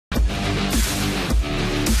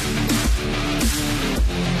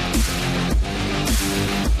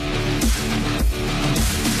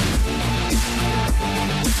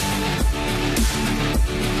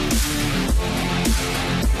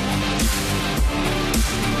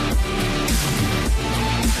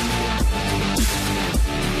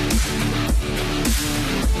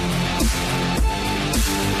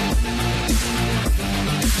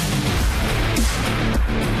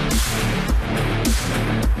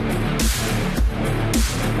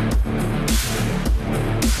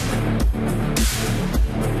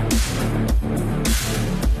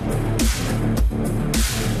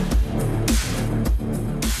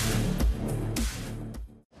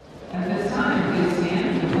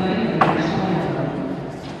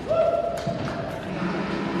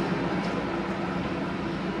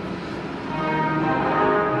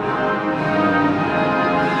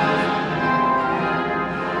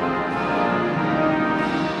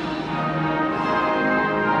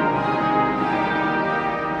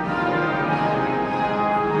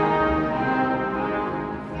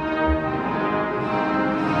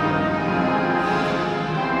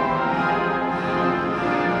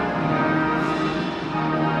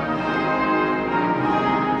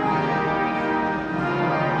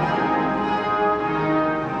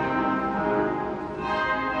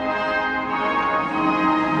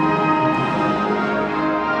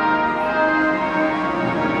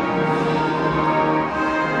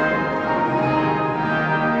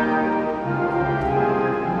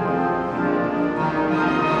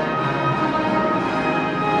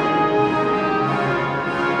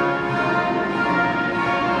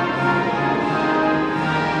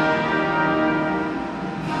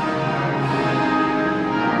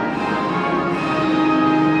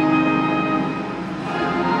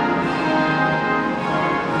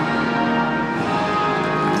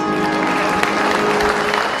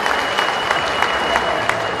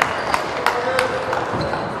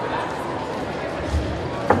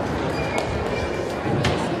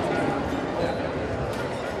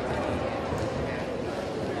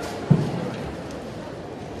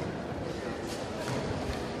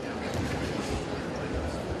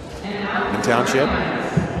Morgan Township.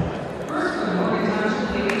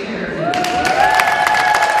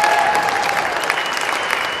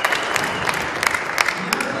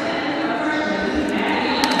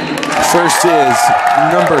 First is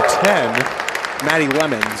number 10, Maddie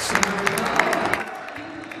Lemons.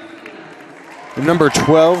 Number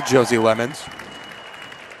 12, Josie Lemons.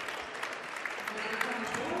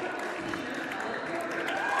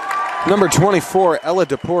 Number 24, Ella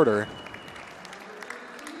DePorter.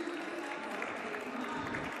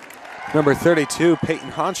 Number 32,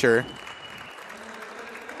 Peyton Honcher.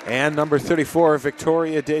 And number 34,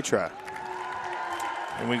 Victoria Detra.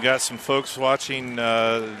 And we've got some folks watching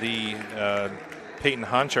the Peyton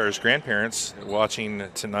Honchar's grandparents watching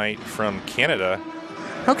tonight from Canada.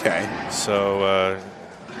 Okay. So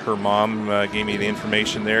her mom gave me the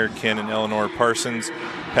information there. Ken and Eleanor Parsons,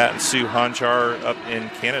 Pat and Sue Honchar up in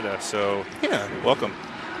Canada. So yeah, welcome.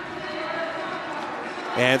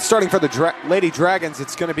 And starting for the Lady Dragons,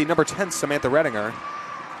 it's going to be number 10, Samantha Redinger.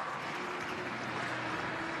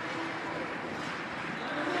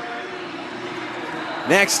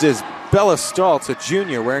 Next is Bella Stoltz, a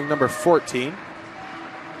junior, wearing number 14.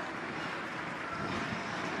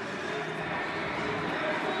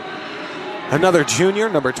 Another junior,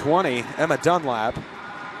 number 20, Emma Dunlap.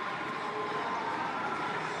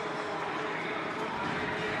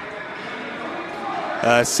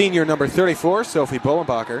 Senior, number 34, Sophie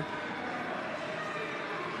Bullenbacher.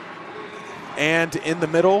 And in the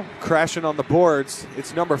middle, crashing on the boards,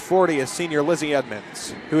 it's number 40, a senior Lizzie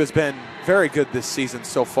Edmonds, who has been very good this season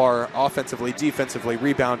so far, offensively, defensively,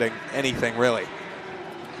 rebounding, anything really.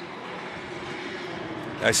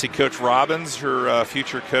 I see Coach Robbins, her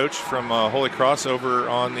future coach from Holy Cross, over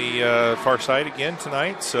on the far side again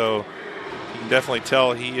tonight. So you can definitely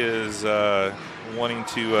tell he is wanting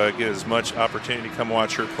to get as much opportunity to come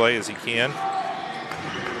watch her play as he can.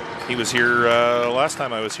 He was here last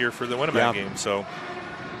time I was here for the Winnipeg game. So.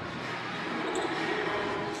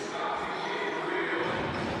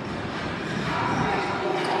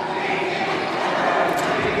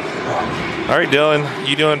 All right, Dylan,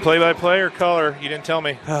 you doing play-by-play or color? You didn't tell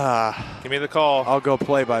me. Give me the call. I'll go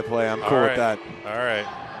play-by-play. I'm cool with that. All right.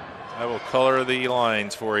 I will color the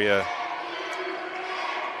lines for you.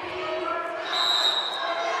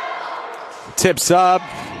 Tips up.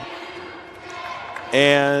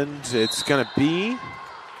 And it's going to be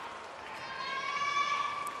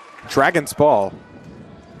Dragon's ball.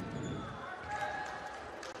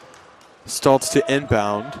 Stoltz to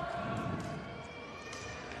inbound.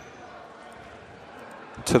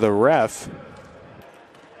 To the ref.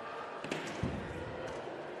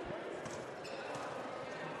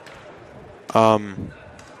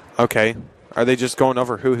 Okay. Are they just going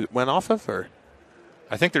over who went off of, or?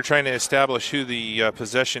 I think they're trying to establish who the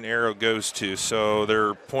possession arrow goes to, so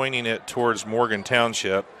they're pointing it towards Morgan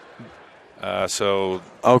Township.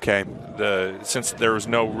 Okay. Since there was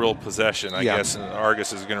no real possession, I guess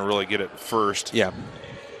Argos is going to really get it first. Yeah.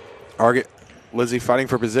 Lizzie fighting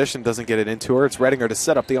for position, doesn't get it into her. It's Redinger to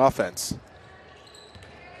set up the offense.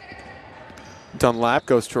 Dunlap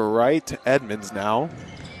goes to her right. Edmonds now.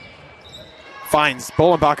 Finds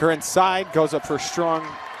Bullenbacher inside, goes up for a strong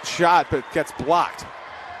shot, but gets blocked.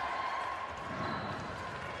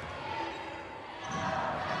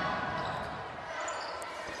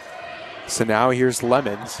 So now here's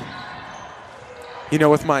Lemons. You know,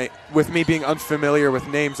 with me being unfamiliar with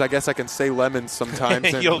names, I guess I can say Lemons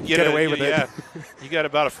sometimes and You'll get away with it. You got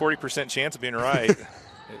about a 40% chance of being right,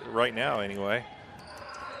 right now anyway.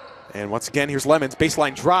 And once again, here's Lemons.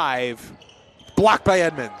 Baseline drive. Blocked by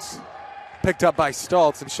Edmonds. Picked up by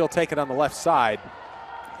Stoltz, and she'll take it on the left side.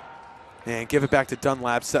 And give it back to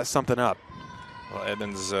Dunlap, set something up. Well,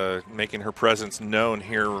 Edmonds making her presence known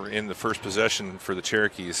here in the first possession for the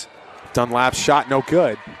Cherokees. Dunlap's shot no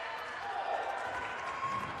good.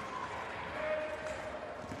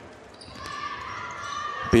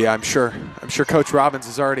 But yeah, I'm sure Coach Robbins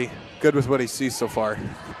is already good with what he sees so far.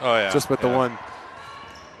 Oh yeah. Just with the one.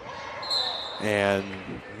 And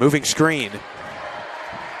moving screen.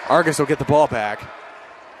 Argos will get the ball back.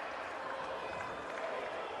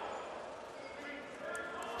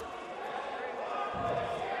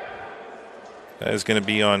 That is going to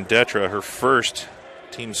be on Detra, her first,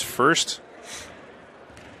 team's first.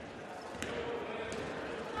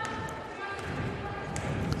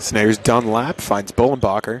 Snares Dunlap, finds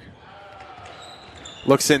Bullenbacher.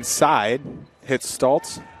 Looks inside, hits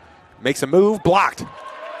Stoltz, makes a move, blocked.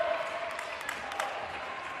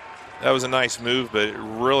 That was a nice move, but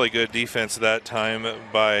really good defense that time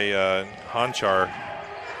by Honchar.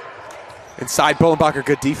 Inside Bullenbacher,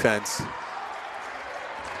 good defense.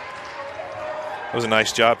 That was a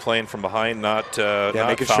nice job playing from behind, not not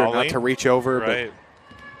making fouling. sure not to reach over, Right.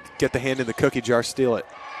 but get the hand in the cookie jar, steal it.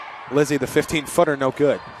 Lizzie, the 15-footer, no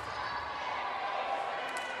good.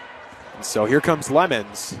 And so here comes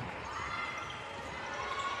Lemons.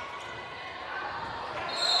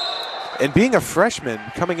 And being a freshman,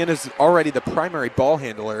 coming in as already the primary ball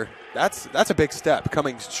handler, that's a big step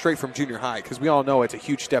coming straight from junior high, because we all know it's a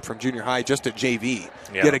huge step from junior high just to JV.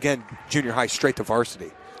 Yeah. Yet again, junior high straight to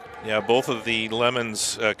varsity. Yeah, both of the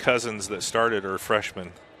Lemons cousins that started are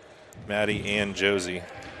freshmen, Maddie and Josie.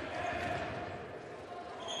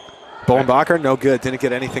 Bolenbacher, no good. Didn't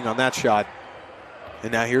get anything on that shot.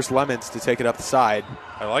 And now here's Lemons to take it up the side.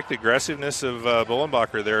 I like the aggressiveness of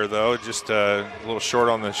Bolenbacher there, though. Just a little short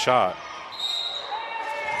on the shot.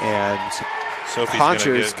 And Sophie's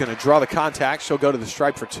Honcher's going to draw the contact. She'll go to the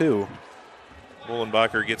stripe for 2.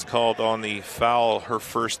 Bolenbacher gets called on the foul, her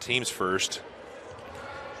team's first.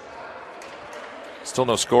 Still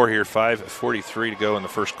no score here, 5:43 to go in the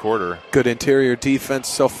first quarter. Good interior defense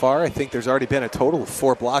so far. I think there's already been a total of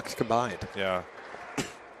 4 blocks combined. Yeah.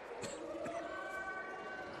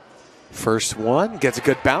 First one, gets a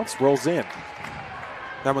good bounce, rolls in.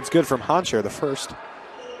 That one's good from Honcher, the first.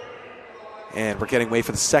 And we're getting way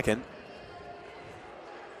for the second.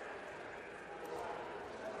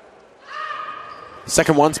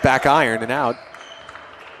 Second one's back iron and out.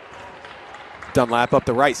 Dunlap up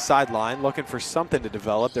the right sideline, looking for something to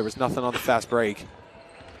develop. There was nothing on the fast break.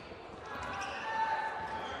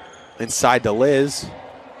 Inside to Liz.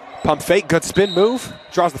 Pump fake, good spin move,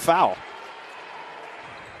 draws the foul.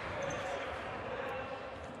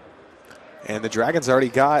 And the Dragons already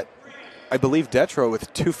got, I believe, Detro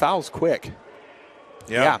with 2 fouls quick.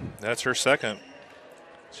 Yeah, that's her second.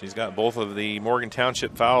 She's got both of the Morgan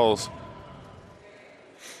Township fouls.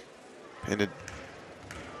 And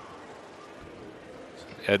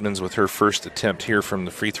Edmonds with her first attempt here from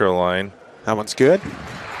the free throw line. that one's good.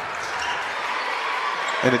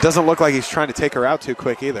 And it doesn't look like he's trying to take her out too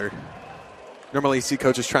quick either. Normally you see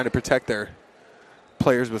coaches trying to protect their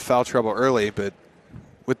players with foul trouble early, but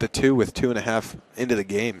with 2.5 into the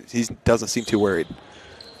game, he doesn't seem too worried.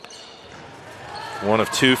 1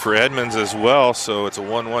 of 2 for Edmonds as well, so it's a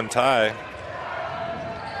 1-1 tie.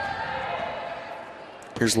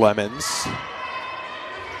 Here's Lemons.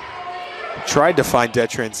 Tried to find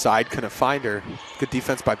Detra inside, couldn't find her. Good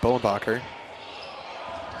defense by Bolenbacher.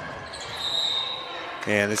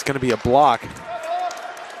 And it's going to be a block.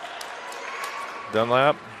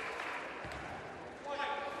 Dunlap.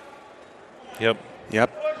 Yep.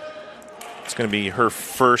 It's going to be her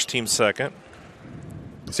first, team second.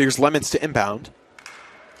 So here's Lemons to inbound.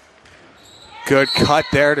 Good cut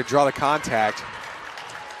there to draw the contact.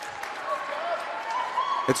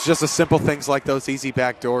 It's just the simple things like those easy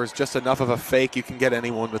back doors. Just enough of a fake, you can get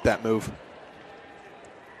anyone with that move.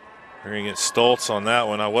 We're going to get Stoltz on that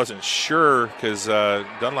one. I wasn't sure because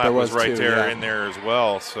Dunlap was right there in there as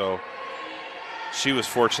well. So she was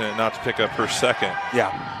fortunate not to pick up her second.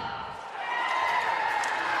 Yeah.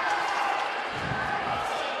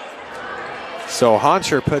 So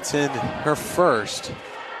Honcher puts in her first.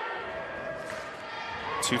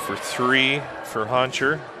 2 for 3 for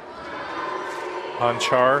Honchar.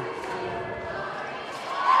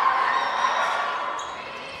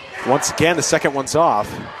 Once again, the second one's off,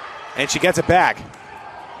 and she gets it back.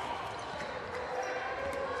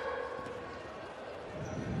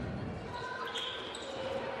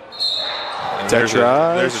 There's a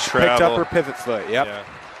travel. Picked up her pivot foot, yep. Yeah.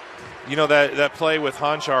 You know, that play with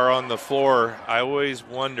Honchar on the floor, I always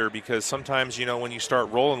wonder because sometimes, you know, when you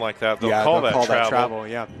start rolling like that, they'll call that travel.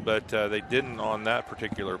 Yeah. But they didn't on that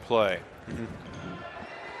particular play.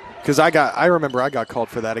 Because I remember I got called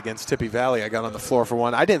for that against Tippy Valley. I got on the floor for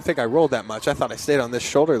one. I didn't think I rolled that much. I thought I stayed on this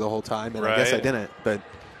shoulder the whole time, and I guess I didn't. But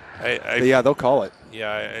yeah, they'll call it.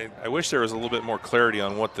 Yeah, I wish there was a little bit more clarity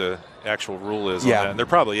on what the actual rule is on Yeah. that. And there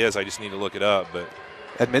probably is. I just need to look it up. But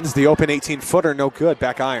Edmonds, the open 18-footer, no good.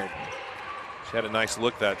 Back iron. she had a nice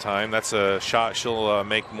look that time. That's a shot she'll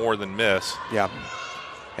make more than miss. Yeah.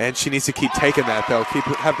 And she needs to keep taking that, though.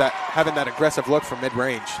 Having that aggressive look from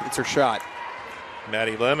mid-range. It's her shot.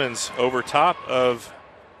 Maddie Lemons over top of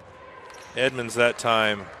Edmonds that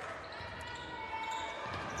time.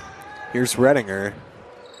 Here's Redinger.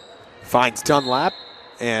 Finds Dunlap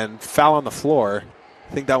and foul on the floor.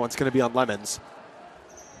 I think that one's going to be on Lemons.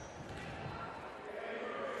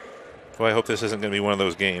 Well, I hope this isn't going to be one of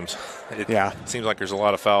those games. It seems like there's a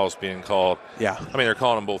lot of fouls being called. Yeah. I mean, they're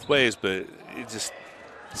calling them both ways, but it just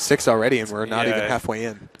 6 already, and we're not even halfway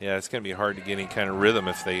in. Yeah, it's going to be hard to get any kind of rhythm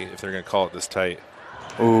if they're going to call it this tight.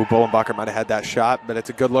 Ooh, Bolenbacher might have had that shot, but it's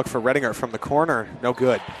a good look for Redinger from the corner. No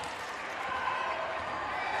good.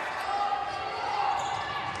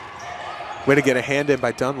 Way to get a hand in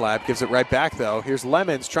by Dunlap. Gives it right back, though. Here's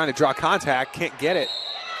Lemons trying to draw contact. Can't get it.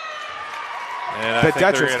 And But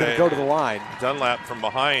Detrick's going to go to the line. Dunlap from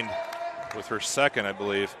behind with her second, I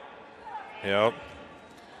believe. Yep.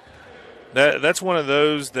 That's one of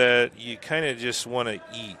those that you kind of just want to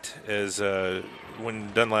eat, as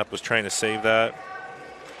when Dunlap was trying to save that.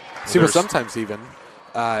 See, but sometimes even,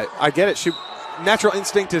 I get it. Natural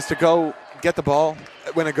instinct is to go get the ball.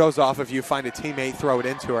 When it goes off of you, find a teammate, throw it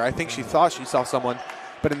into her. I think she thought she saw someone.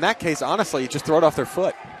 But in that case, honestly, you just throw it off their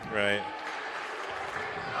foot. Right.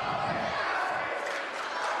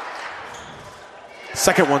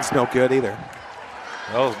 Second one's no good either.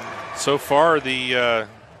 Well, so far the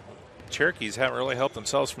Cherokees haven't really helped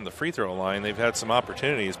themselves from the free throw line. They've had some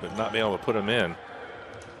opportunities, but not been able to put them in.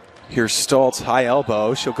 Here's Stoltz, high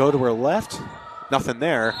elbow. She'll go to her left. Nothing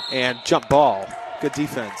there. And jump ball. Good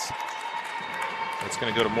defense. It's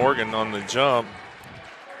going to go to Morgan on the jump.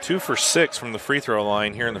 2 for 6 from the free throw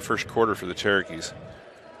line here in the first quarter for the Cherokees.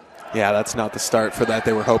 Yeah, that's not the start for that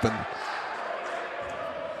they were hoping.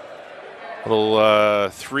 Little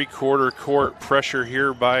three-quarter court pressure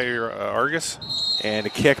here by Argos. And a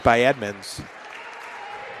kick by Edmonds.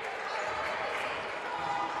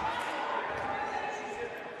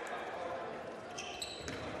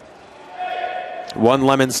 One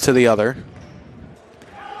Lemons to the other.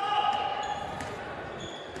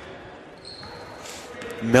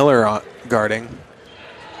 Miller guarding.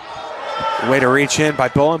 Way to reach in by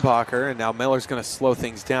Bolenbacher, and now Miller's going to slow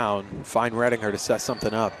things down. Find Redinger to set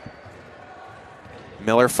something up.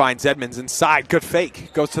 Miller finds Edmonds inside. Good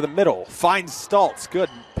fake. Goes to the middle. Finds Stoltz. Good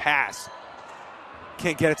pass.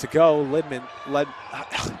 Can't get it to go.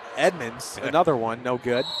 Edmonds, another one. No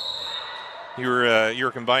good. You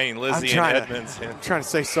were combining Lizzie and Edmonds. I'm trying to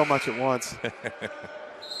say so much at once.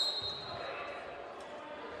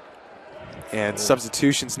 And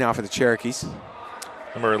substitutions now for the Cherokees.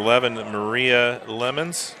 Number 11, Maria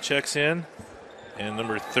Lemons checks in. And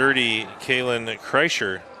number 30, Kaylin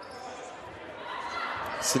Kreischer.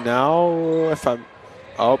 So now if I'm...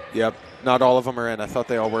 Oh, yep. Not all of them are in. I thought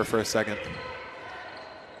they all were for a second.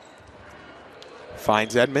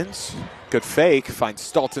 Finds Edmonds. Good fake. Finds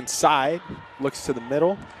Stoltz inside. Looks to the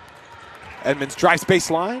middle. Edmonds drives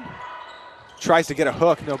baseline. Tries to get a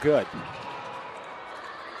hook. No good.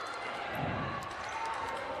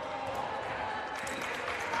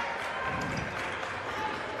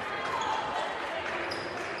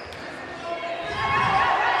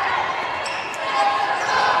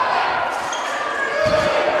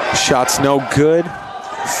 Shot's no good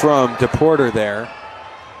from DePorter there.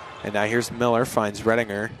 And now here's Miller, finds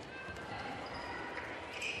Redinger.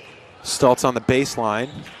 Stoltz on the baseline.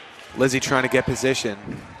 Lizzie trying to get position.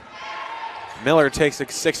 Miller takes a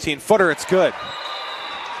 16-footer. It's good.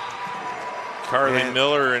 Carly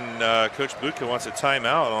Miller and Coach Butka wants a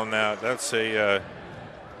timeout on that. That's a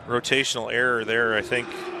rotational error there, I think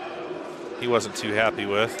he wasn't too happy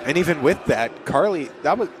with. And even with that, Carly,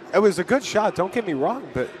 it was a good shot, don't get me wrong,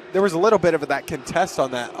 but there was a little bit of that contest on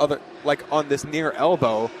that other, like on this near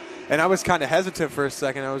elbow, and I was kind of hesitant for a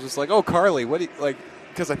second. I was just like, oh, Carly, what do you, like,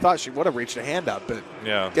 because I thought she would have reached a hand up, but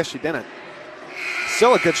yeah, I guess she didn't.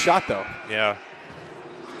 Still a good shot, though. Yeah.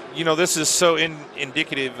 You know, this is so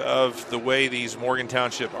indicative of the way these Morgan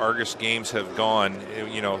Township Argos games have gone,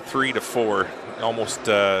 3-4, almost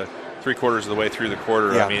 3/4 of the way through the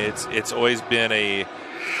quarter. Yeah. I mean, it's always been a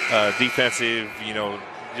defensive,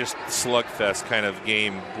 just slugfest kind of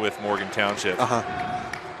game with Morgan Township.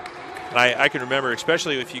 And I can remember,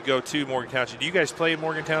 especially if you go to Morgan Township. Do you guys play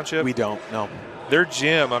Morgan Township? We don't, no. Their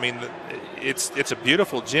gym, I mean, it's a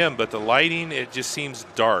beautiful gym, but the lighting, it just seems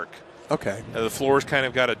dark. Okay. The floor's kind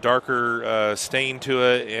of got a darker stain to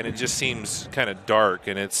it, and it just seems kind of dark.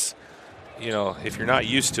 And it's, if you're not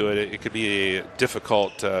used to it, it could be a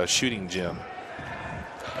difficult shooting gym.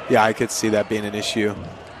 Yeah, I could see that being an issue.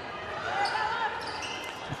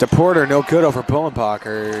 DePorter, no good over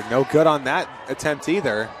Bolenbacher. No good on that attempt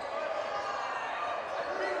either.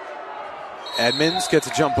 Edmonds gets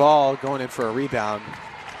a jump ball, going in for a rebound.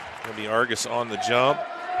 Going to be Argos on the jump.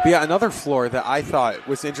 But yeah, another floor that I thought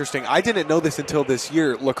was interesting. I didn't know this until this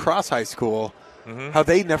year. La Crosse High School, how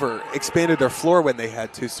they never expanded their floor when they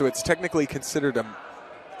had to. So it's technically considered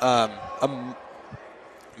a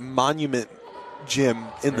monument gym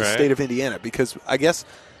in the state of Indiana because I guess,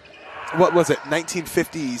 what was it,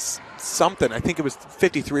 1950s something. I think it was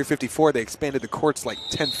 53 or 54. They expanded the courts like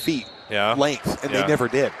 10 feet length, and they never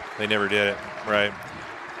did. They never did it, right.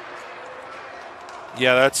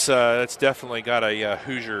 Yeah, that's definitely got a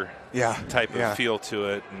Hoosier type of feel to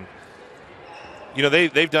it. And You know,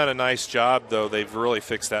 they've done a nice job, though. They've really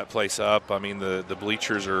fixed that place up. I mean, the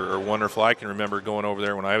bleachers are wonderful. I can remember going over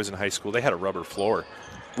there when I was in high school. They had a rubber floor.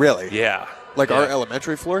 Really? Yeah. Like our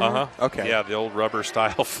elementary floor? Uh-huh. Okay. Yeah, the old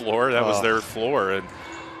rubber-style floor. That was their floor, and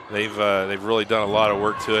they've really done a lot of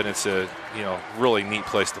work to it. And it's a really neat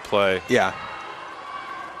place to play. Yeah.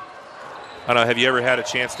 I don't know. Have you ever had a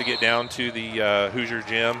chance to get down to the Hoosier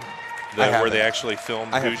Gym? Where they actually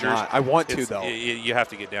film Hoosiers? Not. I want to, though. You have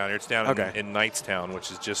to get down there. It's down in Knightstown,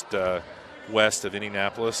 which is just west of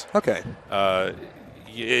Indianapolis. Okay.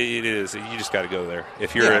 It is. You just got to go there.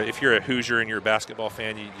 If you're a Hoosier and you're a basketball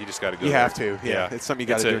fan, you just got to go. You there. have to. Yeah. It's something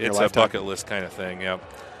you got to do in your lifetime. It's a bucket list kind of thing. Yeah.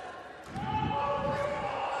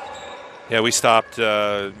 Yeah, we stopped.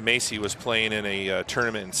 Macy was playing in a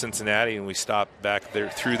tournament in Cincinnati, and we stopped back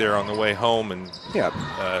through there on the way home, and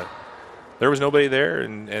there was nobody there,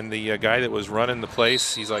 and the guy that was running the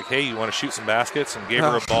place, he's like, hey, you want to shoot some baskets? And gave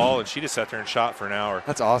her a ball, and she just sat there and shot for an hour.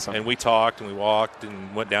 That's awesome. And we talked, and we walked,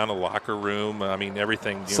 and went down to the locker room. I mean,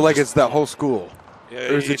 everything. So, it's that whole school? Or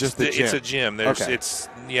is it just the gym? It's a gym.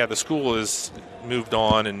 The school has moved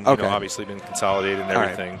on and obviously been consolidated and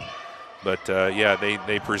everything. Right. But,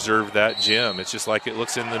 they preserved that gym. It's just like it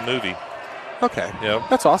looks in the movie. Okay. Yep.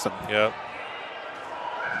 That's awesome. Yep.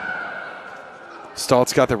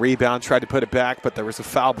 Stoltz got the rebound, tried to put it back, but there was a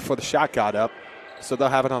foul before the shot got up. So they'll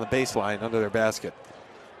have it on the baseline under their basket.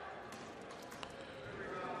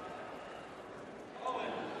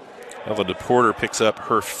 Ella DePorter picks up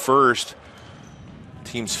her first,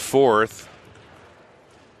 team's fourth.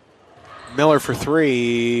 Miller for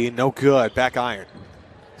three, no good, back iron.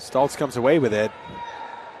 Stoltz comes away with it.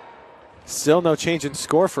 Still no change in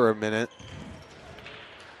score for a minute.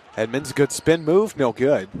 Edmonds, good spin move, no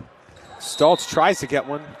good. Stoltz tries to get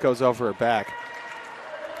one, goes over her back.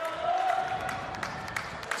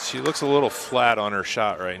 She looks a little flat on her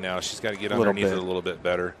shot right now. She's got to get underneath it a little bit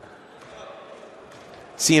better.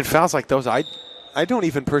 Seeing fouls like those, I don't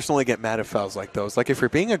even personally get mad at fouls like those. Like, if you're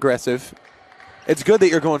being aggressive, it's good that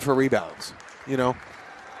you're going for rebounds,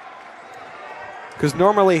 Because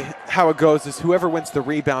normally how it goes is whoever wins the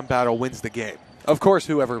rebound battle wins the game. Of course,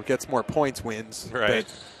 whoever gets more points wins. Right.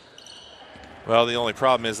 Well, the only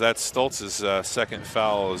problem is that's Stoltz's second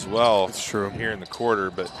foul as well. That's true. Here in the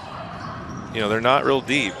quarter, but they're not real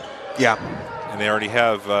deep. Yeah. And they already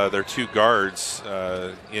have their two guards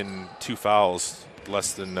in two fouls,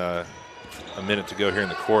 less than a minute to go here in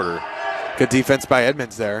the quarter. Good defense by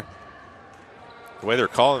Edmonds there. The way they're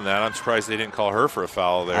calling that, I'm surprised they didn't call her for a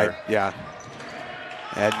foul there. Yeah.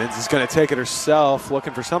 Edmonds is going to take it herself,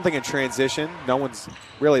 looking for something in transition. No one's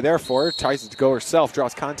really there for her. Tries to go herself,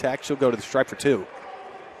 draws contact. She'll go to the stripe for two.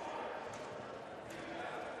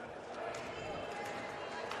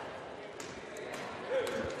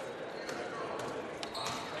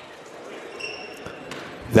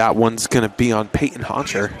 That one's going to be on Peyton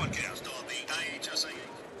Honcher.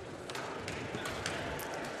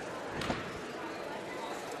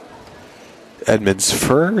 Edmonds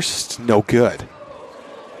first, no good.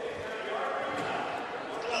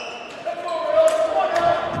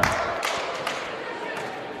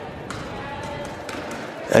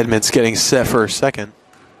 Edmonds getting set for a second.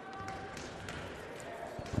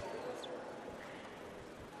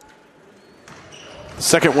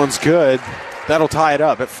 Second one's good. That'll tie it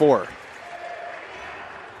up at 4.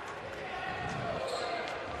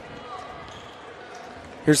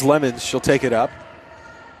 Here's Lemons. She'll take it up.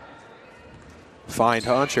 Find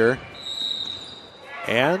Honcher.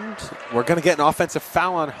 And we're going to get an offensive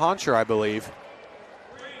foul on Honcher, I believe.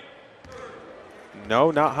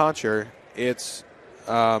 No, not Honcher. It's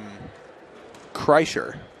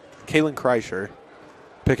Kreischer. Kaylin Kreischer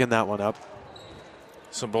picking that one up.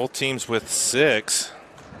 So both teams with 6.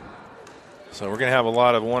 So we're going to have a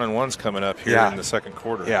lot of 1-on-1s coming up here in the second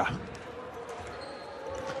quarter. Yeah.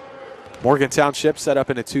 Morgan Township set up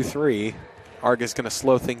in a 2-3. Argos going to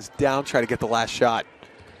slow things down, try to get the last shot.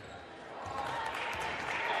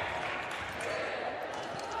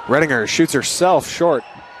 Redinger shoots herself short.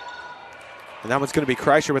 And that one's going to be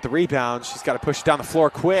Kreischer with the rebound. She's got to push it down the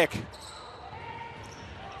floor quick.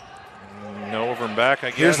 No over and back, I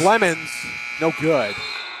guess. Here's Lemons. No good.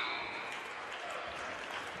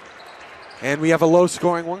 And we have a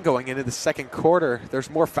low-scoring one going into the second quarter.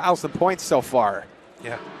 There's more fouls than points so far.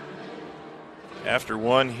 Yeah. After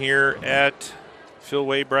one here at Phil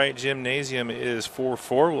Waybright Gymnasium is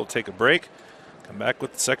 4-4. We'll take a break. Come back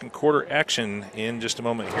with the second quarter action in just a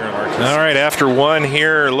moment here on Argos. All right, after one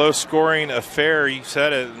here, low-scoring affair. You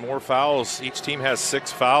said it, more fouls. Each team has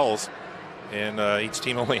 6 fouls, and each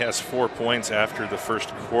team only has 4 points after the first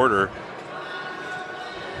quarter.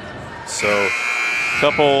 So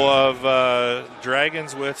Couple of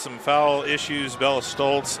Dragons with some foul issues. Bella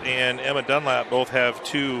Stoltz and Emma Dunlap both have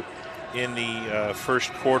 2 in the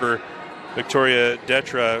first quarter. Victoria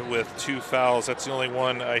Detra with 2 fouls. That's the only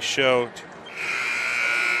one I show.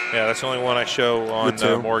 Yeah, that's the only one I show on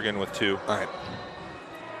Morgan with 2. All right.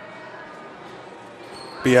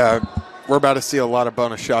 But yeah, we're about to see a lot of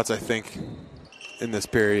bonus shots, I think, in this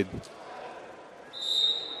period.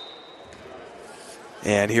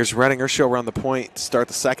 And here's Rettinger. She'll run the point to start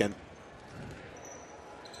the second.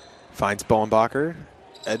 Finds Bowenbacher.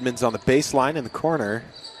 Edmonds on the baseline in the corner.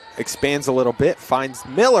 Expands a little bit. Finds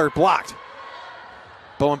Miller. Blocked.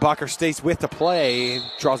 Bowenbacher stays with the play.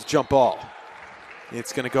 Draws a jump ball.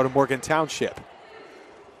 It's going to go to Morgan Township.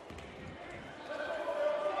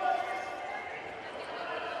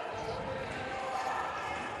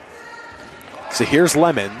 So here's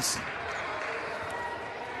Lemons.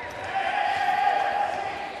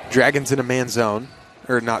 Dragons in a man zone,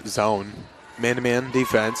 or not zone, man-to-man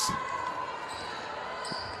defense.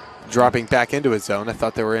 Dropping back into his zone. I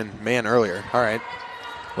thought they were in man earlier. All right.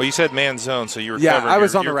 Well, you said man zone, so you were covering, I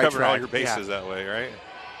was on the right covering track. all your bases that way, right?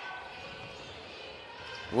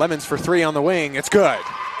 Lemons for 3 on the wing. It's good.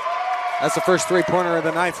 That's the first 3-pointer of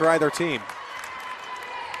the night for either team.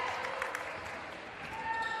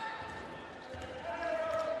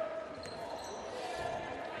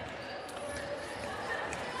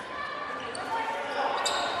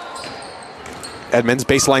 Edmonds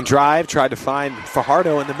baseline drive, tried to find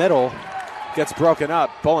Fajardo in the middle. Gets broken up.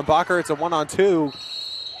 Bowenbacher, it's a 1-on-2.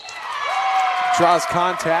 Draws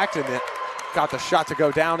contact and it got the shot to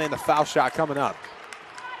go down and the foul shot coming up.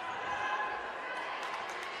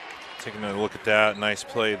 Taking a look at that. Nice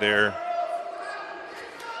play there.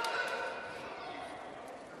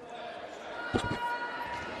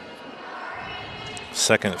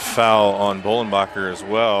 Second foul on Bowenbacher as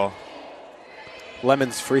well.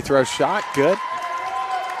 Lemons free throw shot, good.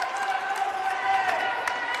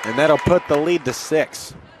 And that'll put the lead to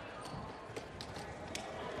 6.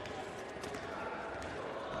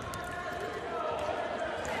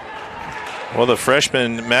 Well, the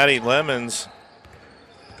freshman, Maddie Lemons,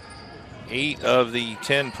 8 of the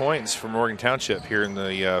 10 points for Morgan Township here in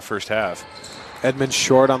the first half. Edmonds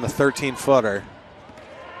short on the 13-footer.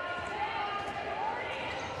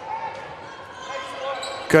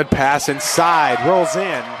 Good pass inside, rolls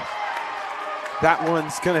in. That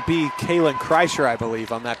one's going to be Kaylin Kreischer, I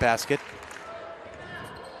believe, on that basket.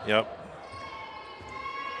 Yep.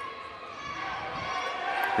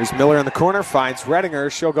 Here's Miller in the corner, finds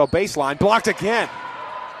Rettinger. She'll go baseline, blocked again.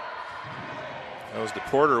 That was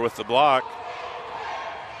DePorter with the block.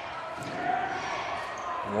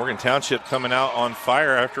 Morgan Township coming out on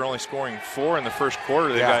fire after only scoring 4 in the first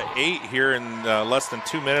quarter. They got 8 here in less than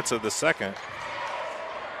 2 minutes of the second.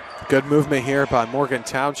 Good movement here by Morgan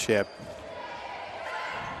Township.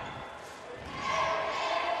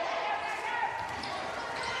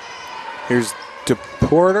 Here's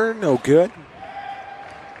DePorter, no good.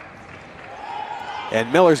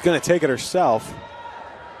 And Miller's going to take it herself.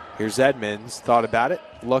 Here's Edmonds, thought about it,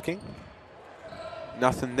 looking.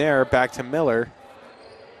 Nothing there, back to Miller.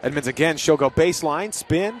 Edmonds again, she'll go baseline,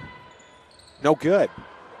 spin. No good.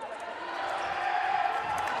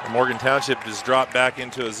 Morgan Township has dropped back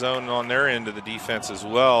into a zone on their end of the defense as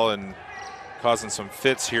well and causing some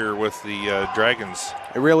fits here with the Dragons.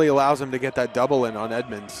 It really allows them to get that double in on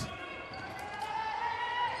Edmonds.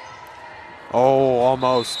 Oh,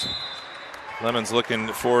 almost. Lemons looking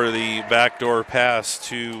for the backdoor pass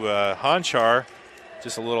to Honchar,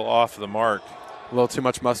 just a little off the mark. A little too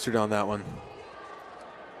much mustard on that one.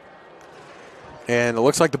 And it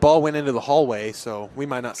looks like the ball went into the hallway, so we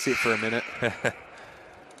might not see it for a minute.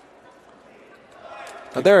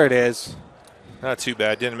 There it is. Not too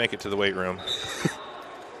bad. Didn't make it to the weight room.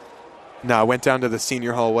 No, it went down to the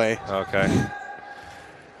senior hallway. Okay.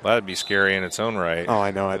 Well, that'd be scary in its own right. Oh,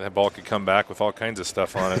 I know it. That ball could come back with all kinds of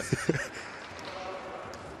stuff on it.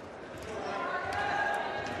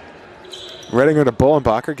 Rettinger to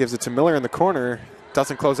Bowenbacher, gives it to Miller in the corner.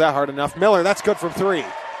 Doesn't close out hard enough. Miller, that's good from 3.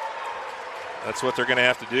 That's what they're going to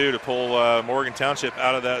have to do to pull Morgan Township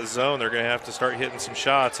out of that zone. They're going to have to start hitting some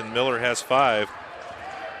shots, and Miller has 5.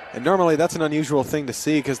 And normally that's an unusual thing to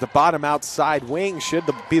see because the bottom outside wing should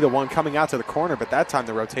be the one coming out to the corner, but that time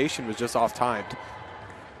the rotation was just off-timed.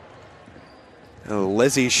 Oh,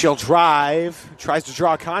 Lizzie, she'll drive, tries to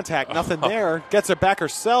draw contact, nothing there. Gets it back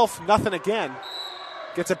herself, nothing again.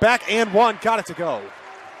 Gets it back and 1, got it to go.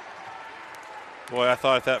 Boy, I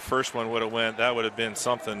thought if that first one would have went, that would have been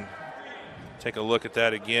something. Take a look at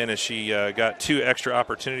that again as she got 2 extra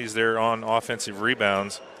opportunities there on offensive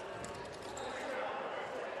rebounds.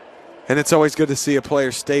 And it's always good to see a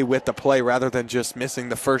player stay with the play rather than just missing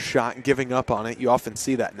the first shot and giving up on it. You often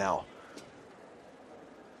see that now.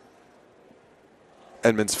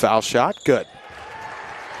 Edmonds' foul shot, good.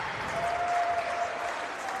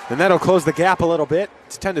 And that'll close the gap a little bit.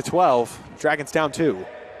 It's 10-12. Dragons down 2.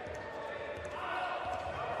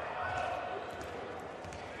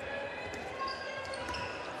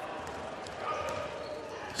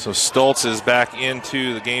 So Stoltz is back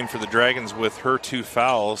into the game for the Dragons with her 2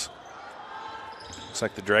 fouls. Looks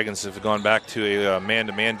like the Dragons have gone back to a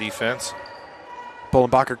man-to-man defense.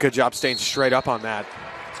 Bullenbacher, good job staying straight up on that.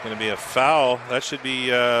 It's going to be a foul. That should be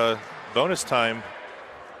bonus time.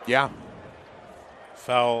 Yeah.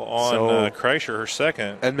 Foul on Kreischer, her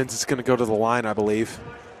second. Edmonds is going to go to the line, I believe.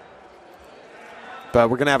 But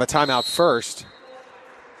we're going to have a timeout first.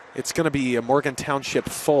 It's going to be a Morgan Township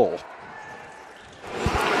full.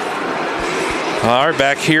 All right,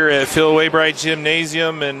 back here at Phil Waybright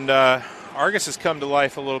Gymnasium, and Argos has come to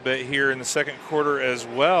life a little bit here in the second quarter as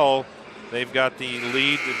well. They've got the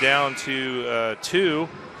lead down to 2,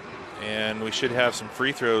 and we should have some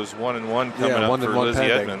free throws, 1 and 1 coming up for Lizzie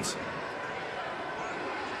Edmonds.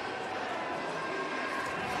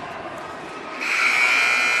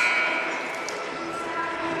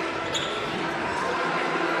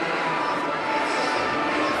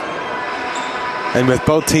 And with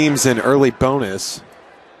both teams in early bonus,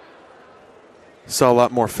 saw a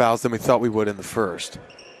lot more fouls than we thought we would in the first.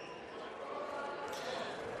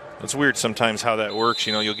 It's weird sometimes how that works.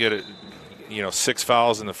 You know, you'll get it, 6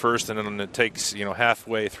 fouls in the first, and then it takes,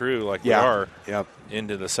 halfway through like we are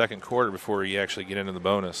into the second quarter before you actually get into the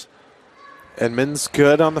bonus. Edmonds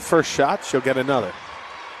good on the first shot. She'll get another.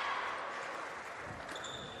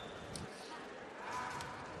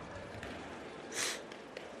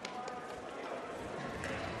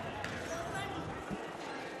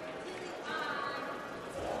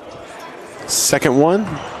 Second one,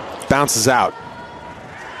 bounces out.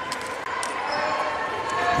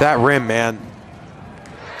 That rim, man.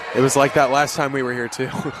 It was like that last time we were here, too.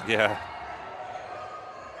 Yeah.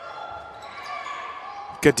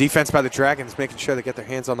 Good defense by the Dragons, making sure they get their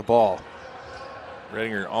hands on the ball.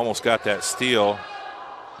 Redinger almost got that steal.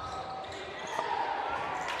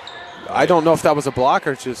 I don't know if that was a block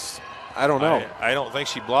or just, I don't know. I don't think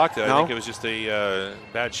she blocked it. No? I think it was just a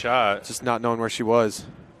bad shot. Just not knowing where she was.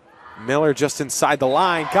 Miller just inside the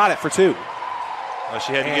line, got it for 2.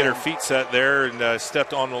 She had to get her feet set there and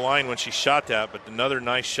stepped on the line when she shot that, but another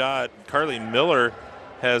nice shot. Carly Miller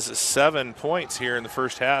has 7 points here in the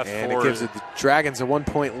first half. And it gives the Dragons a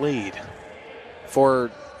 1-point lead for,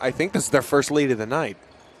 I think this is their first lead of the night.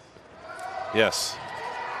 Yes.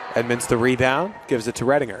 Edmonds the rebound, gives it to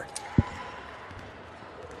Redinger.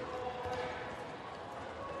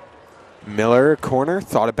 Miller, corner,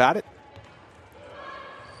 thought about it.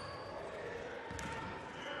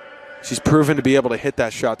 She's proven to be able to hit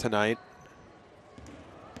that shot tonight.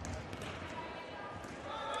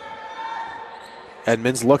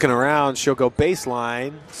 Edmonds looking around. She'll go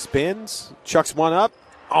baseline. Spins. Chucks one up.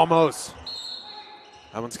 Almost.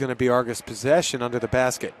 That one's going to be Argos possession under the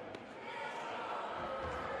basket.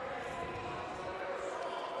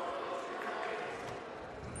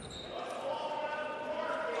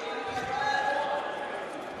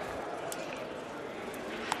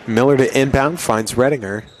 Miller to inbound. Finds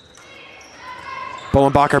Redinger.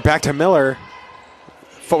 Bullenbacher back to Miller.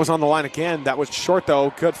 Foot was on the line again. That was short,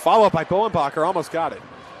 though. Good follow-up by Bullenbacher. Almost got it.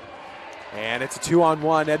 And it's a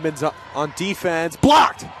 2-on-1. Edmonds on defense.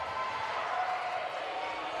 Blocked!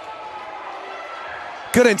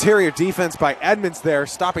 Good interior defense by Edmonds there,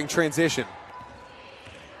 stopping transition.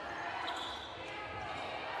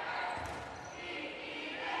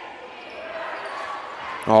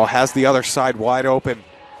 Oh, has the other side wide open.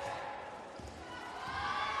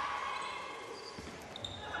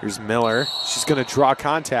 Here's Miller. She's going to draw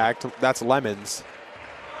contact. That's Lemons.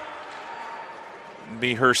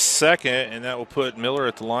 Be her second, and that will put Miller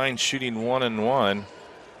at the line shooting 1 and 1.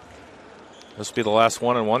 This will be the last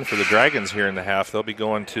 1 and 1 for the Dragons here in the half. They'll be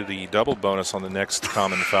going to the double bonus on the next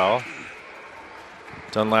common foul.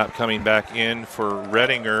 Dunlap coming back in for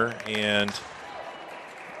Redinger, and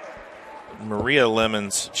Maria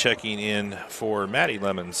Lemons checking in for Maddie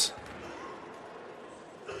Lemons.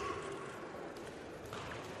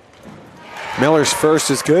 Miller's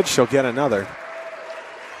first is good. She'll get another.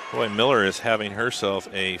 Boy, Miller is having herself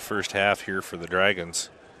a first half here for the Dragons.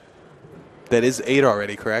 That is 8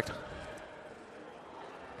 already, correct?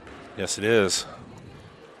 Yes, it is.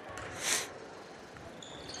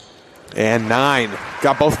 And 9.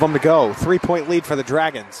 Got both of them to go. 3-point lead for the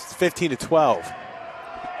Dragons. It's 15-12.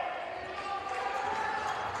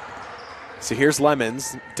 So here's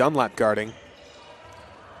Lemons, Dunlap guarding.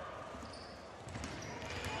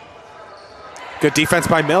 Good defense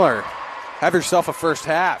by Miller. Have yourself a first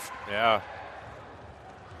half. Yeah.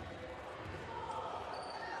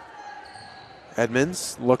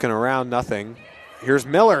 Edmonds looking around, nothing. Here's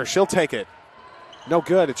Miller, she'll take it. No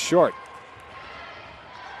good, it's short.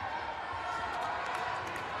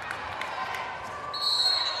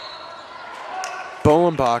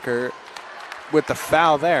 Bolenbacher with the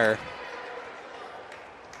foul there.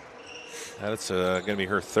 That's going to be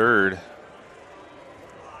her third.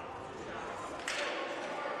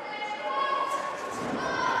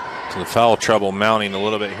 So the foul trouble mounting a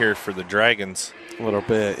little bit here for the Dragons. A little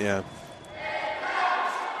bit, yeah.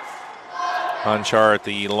 Honchar at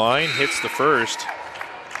the line, hits the first.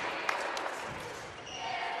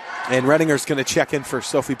 And Redinger's going to check in for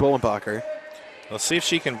Sophie Bolenbacher. Let's see if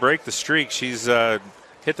she can break the streak. She's hit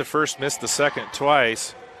the first, missed the second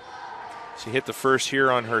twice. She hit the first here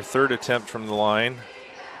on her third attempt from the line.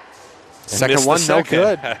 Second one, no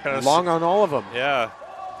good. Long on all of them. Yeah.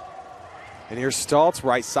 And here's Stoltz,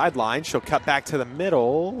 right sideline. She'll cut back to the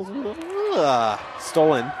middle.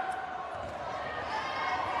 Stolen.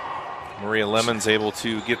 Maria Lemons able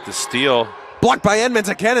to get the steal. Blocked by Edmonds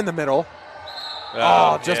again in the middle.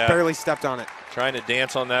 Just barely stepped on it. Trying to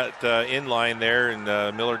dance on that in line there, and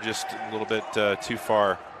Miller just a little bit too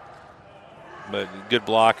far. But good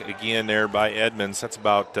block again there by Edmonds. That's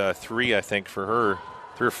about 3, I think, for her.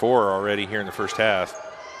 3 or 4 already here in the first half.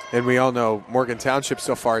 And we all know Morgan Township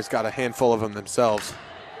so far has got a handful of them themselves.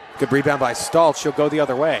 Good rebound by Stoltz. She'll go the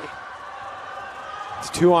other way.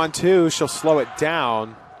 It's 2-on-2. She'll slow it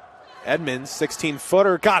down. Edmonds,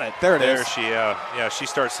 16-footer. Got it. There it is. There she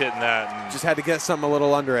starts hitting that. And just had to get something a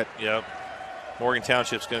little under it. Yep. Morgan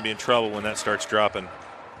Township's going to be in trouble when that starts dropping.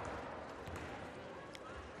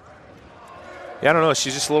 Yeah, I don't know.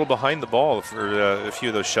 She's just a little behind the ball for a few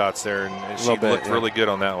of those shots there, and she looked really good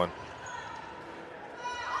on that one.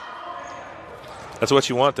 That's what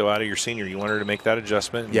you want, though, out of your senior. You want her to make that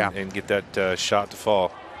adjustment and get that shot to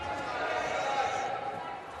fall.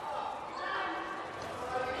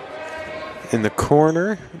 In the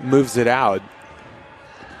corner, moves it out.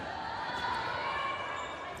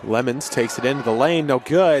 Lemons takes it into the lane, no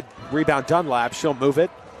good. Rebound Dunlap, she'll move it.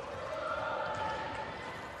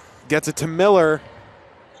 Gets it to Miller.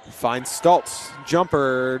 Finds Stoltz.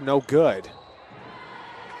 Jumper, no good.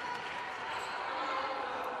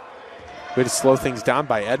 Way to slow things down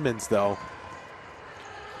by Edmonds, though.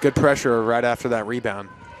 Good pressure right after that rebound.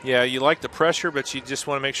 Yeah, you like the pressure, but you just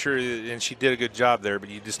want to make sure, and she did a good job there, but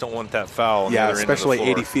you just don't want that foul on the other end of the especially floor.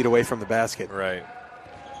 80 feet away from the basket. Right.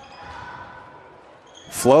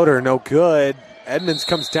 Floater, no good. Edmonds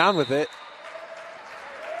comes down with it.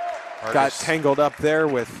 Argos. Got tangled up there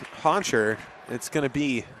with Honcher. It's going to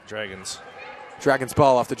be Dragons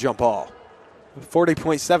ball off the jump ball.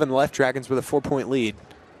 40.7 left. Dragons with a 4-point lead.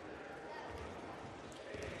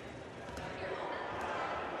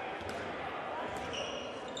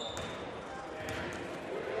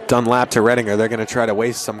 Dunlap to Redinger. They're going to try to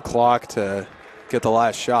waste some clock to get the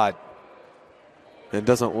last shot. It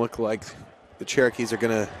doesn't look like the Cherokees are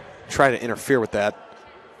going to try to interfere with that.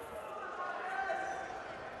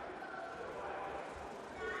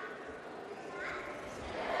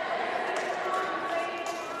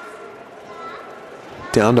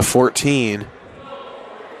 Down to 14.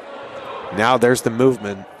 Now there's the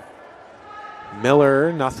movement.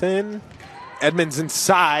 Miller, nothing. Edmonds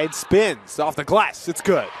inside, spins off the glass. It's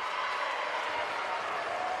good.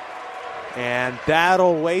 And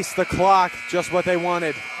that'll waste the clock, just what they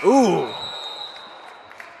wanted. Ooh.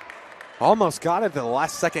 Almost got it to the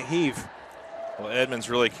last second heave. Well, Edmonds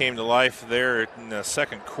really came to life there in the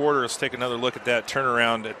second quarter. Let's take another look at that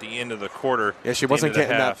turnaround at the end of the quarter. Yeah, she wasn't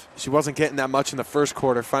getting that. She wasn't getting that much in the first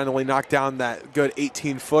quarter. Finally knocked down that good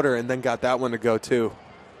 18-footer and then got that one to go too.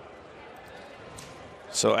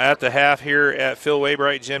 So at the half here at Phil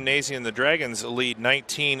Waybright Gymnasium, the Dragons lead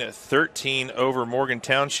 19-13 over Morgan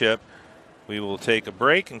Township. We will take a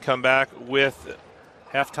break and come back with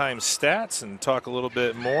halftime stats and talk a little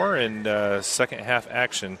bit more and second half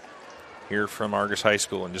action here from Argos High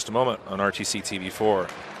School in just a moment on RTC TV4.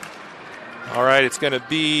 All right, it's going to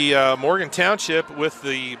be Morgan Township with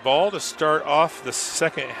the ball to start off the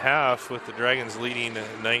second half with the Dragons leading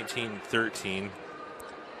 19-13.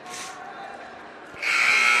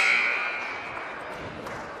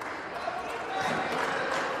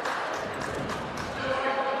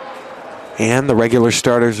 And the regular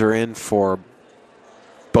starters are in for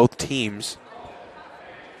both teams.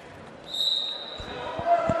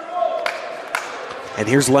 And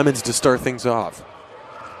here's Lemons to start things off.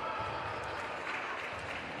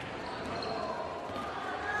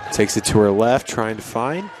 Takes it to her left, trying to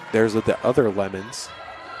find. There's the other Lemons.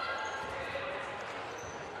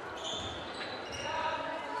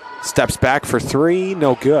 Steps back for three,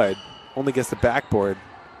 no good. Only gets the backboard.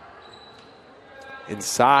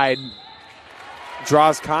 Inside,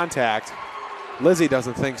 draws contact. Lizzie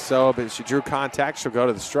doesn't think so, but she drew contact. She'll go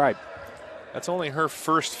to the stripe. That's only her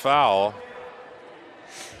first foul.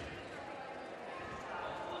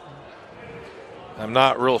 I'm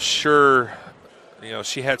not real sure. You know,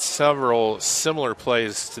 she had several similar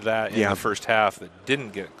plays to that in the first half that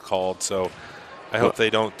didn't get called, so I hope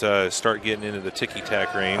they don't start getting into the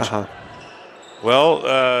ticky-tack range. Well,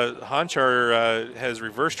 Honchar has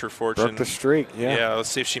reversed her fortune. Broke the streak, Yeah, let's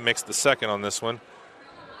see if she makes the second on this one.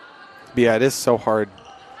 Yeah, it is so hard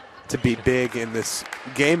to be big in this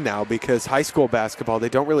game now because high school basketball, they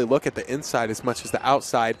don't really look at the inside as much as the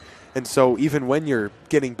outside. And so even when you're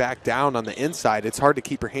getting back down on the inside, it's hard to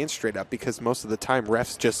keep your hands straight up because most of the time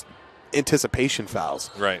refs just anticipation fouls.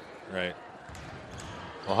 Right.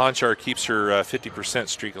 Well, Honchar keeps her 50%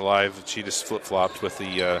 streak alive. She just flip-flopped with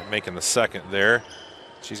the making the second there.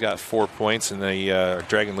 She's got 4 points, and the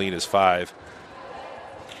Dragon lead is 5.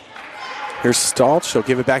 Here's Stoltz. She'll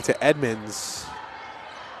give it back to Edmonds.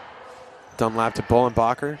 Dunlap to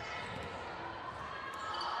Bullenbacher.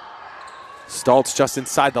 Stoltz just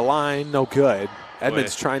inside the line, no good.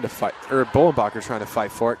 Edmonds trying to fight, or Bullenbacher trying to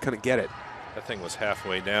fight for it, couldn't get it. That thing was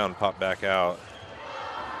halfway down, popped back out.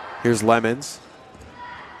 Here's Lemons.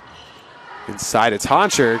 Inside, it's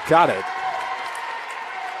Honchar, got it.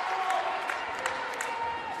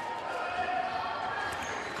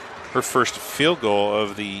 Her first field goal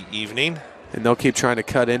of the evening. And they'll keep trying to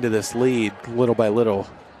cut into this lead little by little.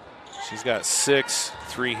 She's got 6,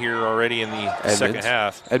 3 here already in the second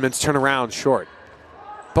half. Edmonds turn around short.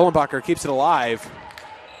 Bullenbacher keeps it alive.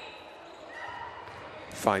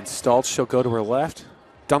 Finds Stoltz. She'll go to her left.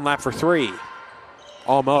 Dunlap for 3.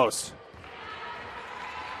 Almost.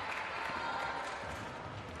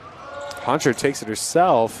 Honchar takes it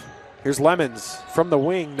herself. Here's Lemons from the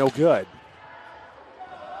wing. No good.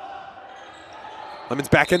 Lemons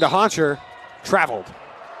back into Honchar. Traveled.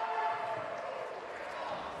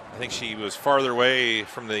 I think she was farther away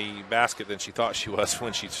from the basket than she thought she was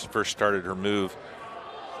when she first started her move.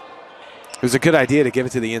 It was a good idea to give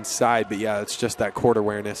it to the inside, but yeah, it's just that court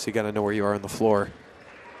awareness. You got to know where you are on the floor.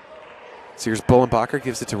 So here's Bullenbacher,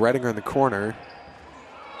 gives it to Redinger in the corner.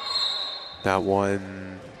 That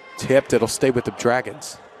one tipped. It'll stay with the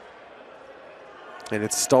Dragons. And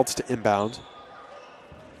it's Stoltz to inbound.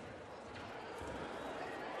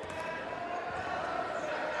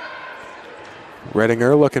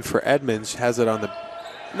 Redinger looking for Edmonds. Has it on the,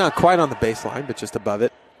 not quite on the baseline, but just above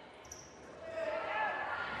it.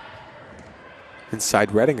 Inside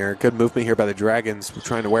Redinger. Good movement here by the Dragons. We're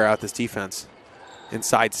trying to wear out this defense.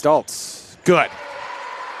 Inside Stoltz. Good.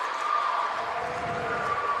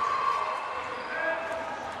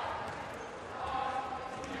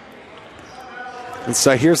 And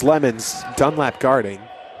so here's Lemons. Dunlap guarding.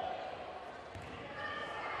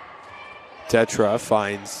 Tetra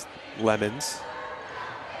finds Lemons.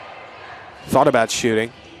 Thought about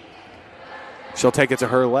shooting. She'll take it to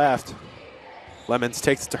her left. Lemons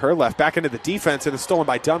takes it to her left. Back into the defense, and it's stolen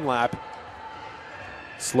by Dunlap.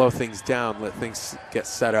 Slow things down, let things get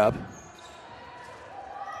set up.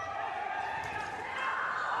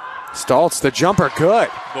 Stoltz, the jumper, good.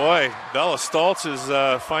 Boy, Bella Stoltz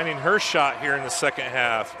is finding her shot here in the second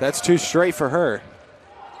half. That's 2 straight for her.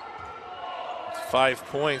 5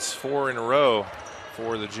 points, 4 in a row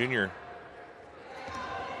for the junior.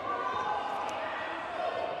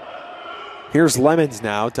 Here's Lemons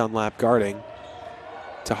now, Dunlap guarding.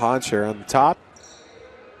 To Honchar on the top.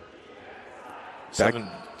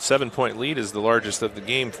 7-point lead is the largest of the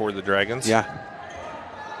game for the Dragons. Yeah.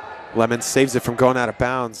 Lemons saves it from going out of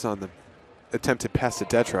bounds on the attempted pass to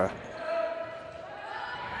Detra.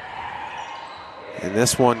 And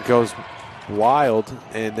this one goes wild,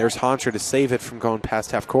 and there's Honchar to save it from going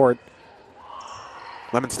past half court.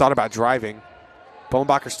 Lemons thought about driving.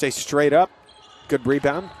 Bullenbacher stays straight up. Good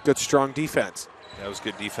rebound, good strong defense. That was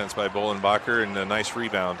good defense by Bullenbacher and a nice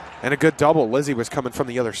rebound. And a good double. Lizzie was coming from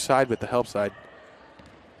the other side with the help side.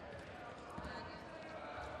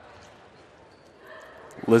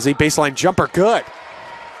 Lizzie, baseline jumper, good.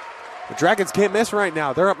 The Dragons can't miss right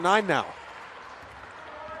now. They're up 9 now.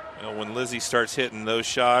 You know, when Lizzie starts hitting those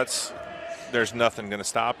shots, there's nothing going to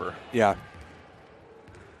stop her. Yeah.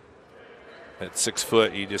 At 6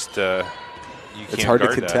 foot, you just you can't. It's hard to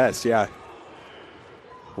guard contest. Yeah.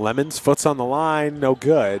 Lemons, foot's on the line, no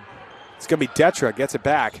good. It's going to be Detra, gets it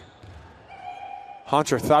back.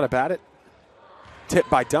 Honchar thought about it. Tipped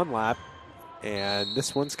by Dunlap. And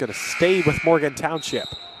this one's going to stay with Morgan Township.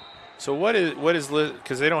 So what is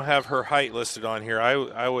because they don't have her height listed on here.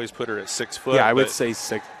 I always put her at 6 foot. Yeah, I would say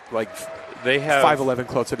six, like they have 5'11",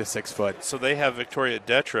 closer to 6 foot. So they have Victoria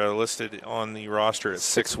Detra listed on the roster at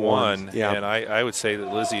 6'1". Yeah. And I would say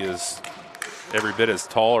that Lizzie is every bit as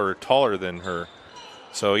taller than her.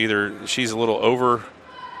 So either she's a little over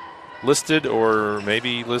listed, or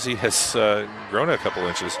maybe Lizzie has grown a couple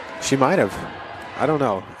inches. She might have. I don't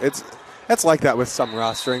know. It's like that with some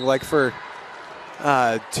rostering. Like for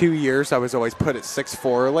 2 years, I was always put at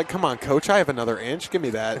 6'4". Like, come on, coach, I have another inch. Give me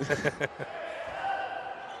that.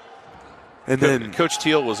 And then Coach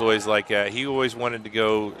Teal was always like that. He always wanted to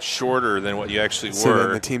go shorter than what you actually were. So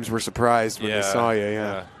then the teams were surprised when they saw you.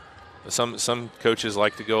 Yeah. Some coaches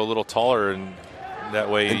like to go a little taller, and that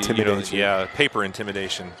way, intimidation. Paper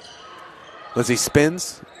intimidation. Lizzie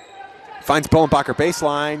spins, finds Bullenbacher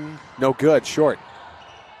baseline, no good, short.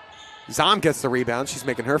 Zom gets the rebound. She's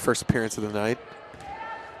making her first appearance of the night.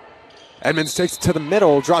 Edmonds takes it to the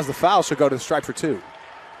middle, draws the foul. She'll go to the stripe for 2.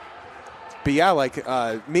 But yeah, like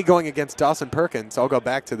me going against Dawson Perkins, I'll go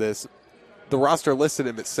back to this. The roster listed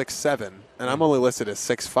him at 6'7", and I'm only listed as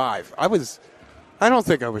 6'5". I don't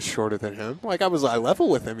think I was shorter than him. Like I was eye level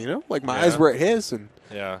with him, Like my eyes were at his, and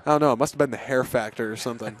I don't know. It must have been the hair factor or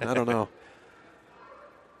something. I don't know.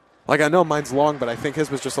 Like I know mine's long, but I think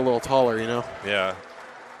his was just a little taller, Yeah.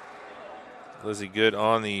 Lizzie good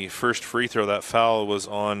on the first free throw. That foul was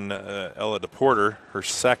on Ella DePorter, her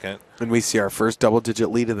second. And we see our first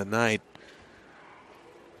double-digit lead of the night.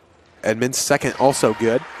 Edmonds' second also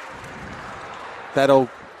good. That'll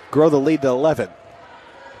grow the lead to 11.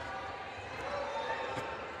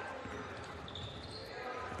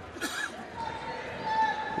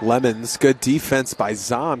 Lemons, good defense by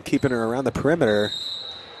Zom, keeping her around the perimeter.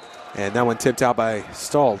 And that one tipped out by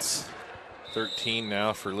Stoltz. 13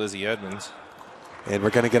 now for Lizzie Edmonds. And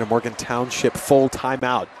we're going to get a Morgan Township full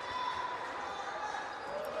timeout.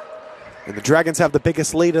 And the Dragons have the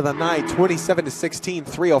biggest lead of the night, 27-16,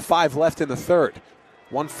 3:05 left in the third.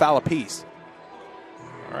 One foul apiece.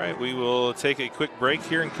 All right, we will take a quick break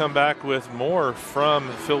here and come back with more from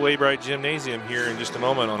Phil Waybright Gymnasium here in just a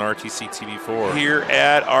moment on RTC TV4. Here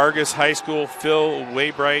at Argos High School, Phil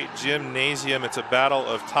Waybright Gymnasium. It's a battle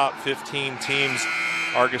of top 15 teams.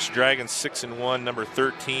 Argos Dragons 6-1, number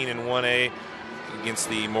 13 in 1A against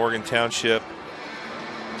the Morgan Township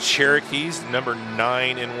Cherokees, number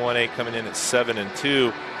 9 in 1A, coming in at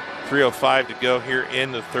 7-2. 3:05 to go here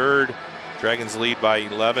in the third. Dragons lead by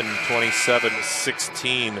 11,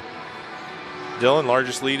 27-16. Dylan,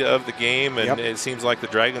 largest lead of the game, and it seems like the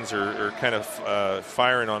Dragons are kind of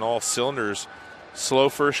firing on all cylinders. Slow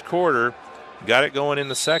first quarter, got it going in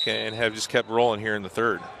the second, and have just kept rolling here in the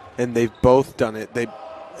third. And they've both done it. They've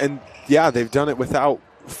done it without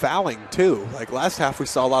fouling too. Like last half, we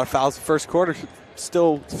saw a lot of fouls. The first quarter,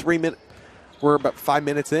 still 3 minutes. We're about 5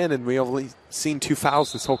 minutes in, and we only seen 2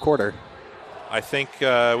 fouls this whole quarter. I think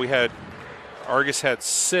Argos had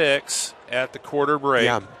 6 at the quarter break.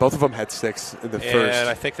 Yeah, both of them had 6 in the first. And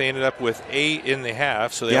I think they ended up with 8 in the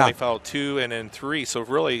half, so they only fouled 2 and then 3. So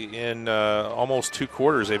really, in almost 2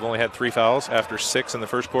 quarters, they've only had 3 fouls after 6 in the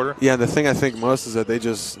first quarter. Yeah, and the thing I think most is that they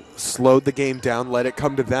just slowed the game down, let it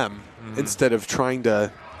come to them, instead of trying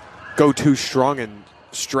to go too strong and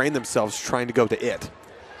strain themselves trying to go to it.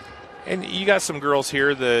 And you got some girls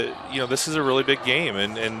here that, this is a really big game,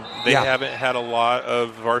 and they haven't had a lot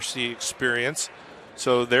of varsity experience.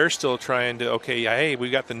 So they're still trying to, hey, we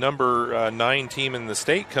got the number 9 team in the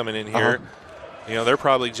state coming in here. They're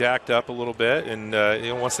probably jacked up a little bit, and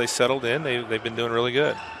once they settled in, they've been doing really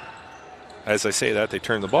good. As I say that, they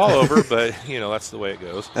turn the ball over, but, that's the way it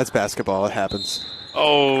goes. That's basketball. It happens.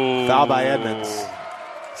 Oh. Foul by Edmonds.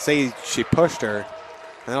 Say she pushed her, and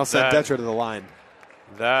that'll send Detra to the line.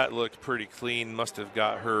 That looked pretty clean. Must have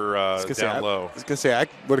got her down low. I was going to say, I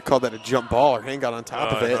would have called that a jump ball. Her hand got on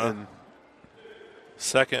top of it. And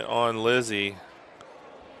second on Lizzie.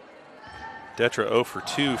 Detra 0 for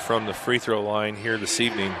 2 from the free throw line here this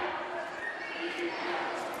evening.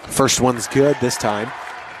 First one's good this time.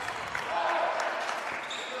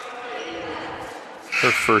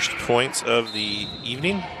 Her first points of the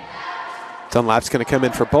evening. Dunlap's going to come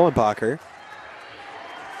in for Bullenbacher.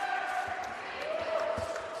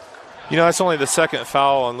 It's only the second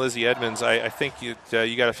foul on Lizzie Edmonds. I think you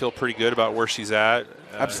got to feel pretty good about where she's at.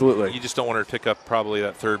 Absolutely. You just don't want her to pick up probably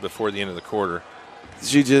that third before the end of the quarter.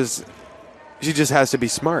 She just has to be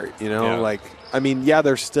smart, Yeah.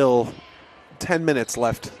 There's still 10 minutes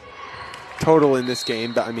left total in this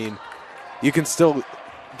game, but you can still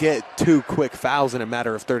get 2 quick fouls in a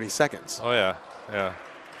matter of 30 seconds. Oh yeah.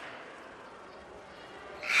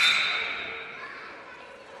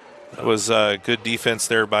 That was good defense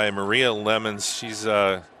there by Maria Lemons. She's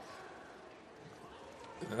not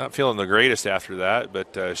feeling the greatest after that,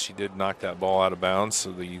 but she did knock that ball out of bounds,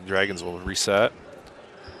 so the Dragons will reset.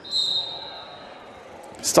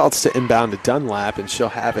 Stoltz to inbound to Dunlap, and she'll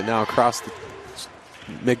have it now across the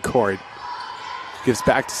midcourt. Gives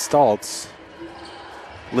back to Stoltz.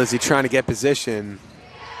 Lizzie trying to get position.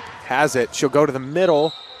 Has it. She'll go to the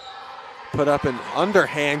middle. Put up an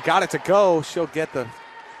underhand. Got it to go. She'll get the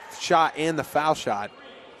shot and the foul shot.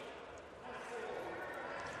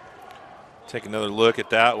 Take another look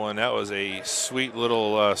at that one. That was a sweet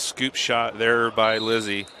little scoop shot there by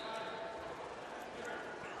Lizzie.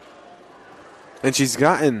 And she's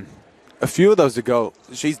gotten a few of those to go.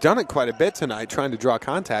 She's done it quite a bit tonight, trying to draw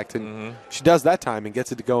contact, and she does that time and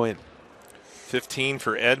gets it to go in. 15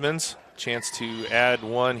 for Edmonds. Chance to add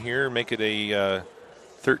one here, make it a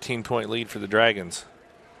 13-point lead for the Dragons.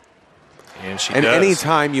 And she does.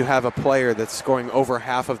 Anytime you have a player that's scoring over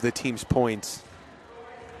half of the team's points,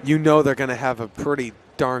 you know they're going to have a pretty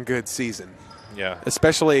darn good season. Yeah.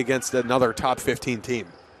 Especially against another top 15 team.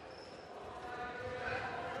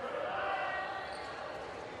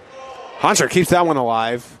 Hunter keeps that one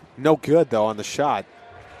alive. No good, though, on the shot.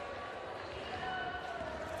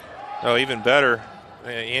 Oh, even better.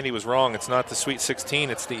 Andy was wrong. It's not the Sweet 16.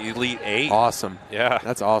 It's the Elite 8. Awesome. Yeah.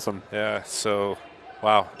 That's awesome. Yeah, so,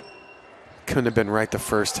 wow. Couldn't have been right the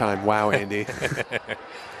first time. Wow, Andy.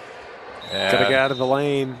 Yeah. Gotta get out of the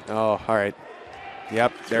lane. Oh, all right.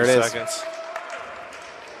 Yep, there it is. 3 seconds.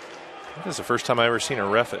 This is the first time I've ever seen a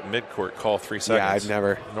ref at midcourt call 3 seconds. Yeah, I've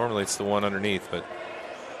never. Normally it's the one underneath, but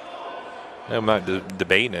I'm not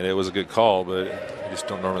debating it. It was a good call, but I just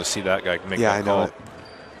don't normally see that guy make that call. Yeah, I know it.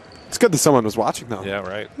 It's good that someone was watching, though. Yeah,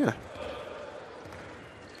 right. Yeah.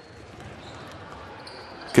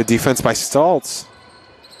 Good defense by Stoltz.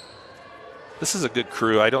 This is a good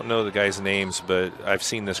crew. I don't know the guys' names, but I've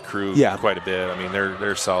seen this crew quite a bit. I mean,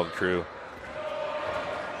 they're a solid crew.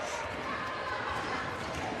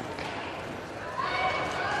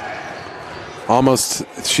 Almost,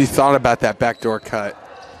 she thought about that backdoor cut.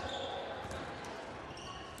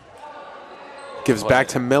 Gives back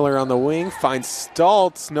to Miller on the wing. Finds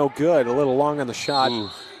Stoltz. No good. A little long on the shot. Ooh.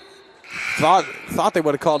 Thought they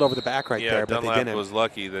would have called over the back right there, but Dunlap they didn't. was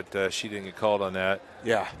lucky that she didn't get called on that.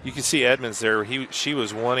 Yeah. You can see Edmonds there. She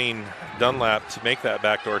was wanting Dunlap to make that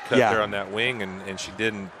backdoor cut there on that wing, and she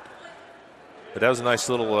didn't. But that was a nice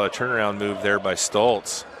little turnaround move there by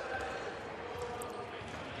Stoltz.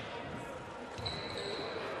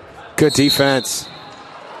 Good defense.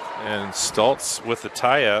 And Stoltz with the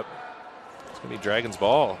tie-up. It's going to be Dragons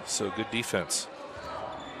ball, so good defense.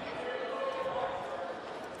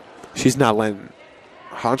 She's not letting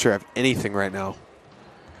Hunter have anything right now.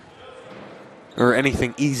 Or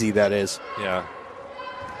anything easy, that is. Yeah.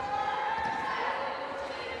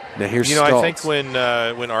 Now here's Stoltz. I think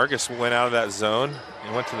when Argos went out of that zone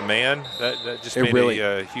and went to the man, that just made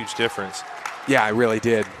a huge difference. Yeah, it really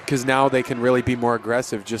did. Because now they can really be more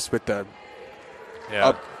aggressive just with the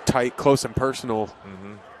uptight, close and personal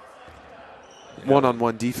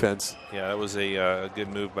one-on-one defense. Yeah, that was a good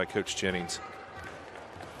move by Coach Jennings.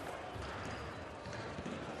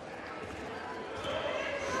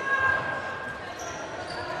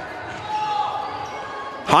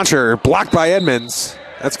 Hunter blocked by Edmonds.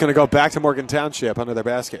 That's going to go back to Morgan Township under their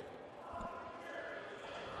basket.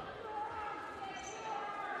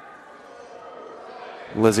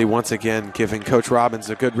 Lizzie once again giving Coach Robbins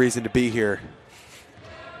a good reason to be here.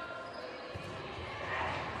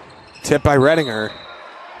 Tip by Redinger.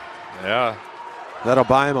 Yeah. That'll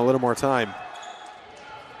buy him a little more time.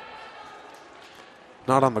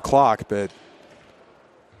 Not on the clock, but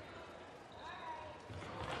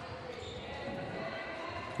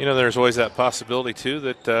there's always that possibility, too,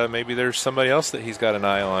 that maybe there's somebody else that he's got an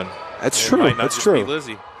eye on. That's true. Might not That's just true. Be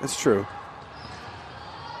Lizzie. That's true.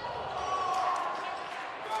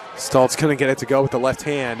 Stoltz couldn't get it to go with the left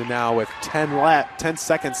hand, and now with 10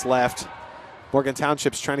 seconds left, Morgan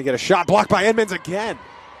Township's trying to get a shot. Blocked by Edmonds again.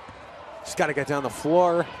 Just got to get down the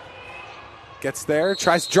floor. Gets there.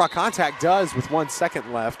 Tries to draw contact. Does with 1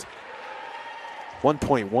 second left.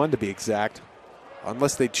 1.1 to be exact.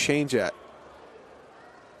 Unless they change it.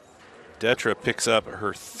 Detra picks up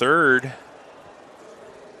her third.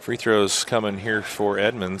 Free throws coming here for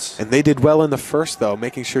Edmonds. And they did well in the first, though,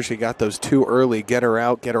 making sure she got those two early, get her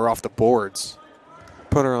out, get her off the boards.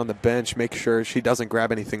 Put her on the bench, make sure she doesn't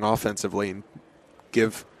grab anything offensively, and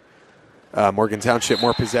give Morgan Township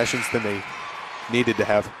more possessions than they needed to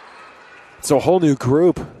have. So a whole new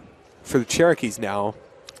group for the Cherokees now.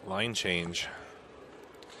 Line change.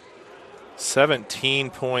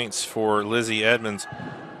 17 points for Lizzie Edmonds.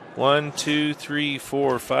 1, 2, 3,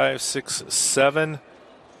 4, 5, 6, 7.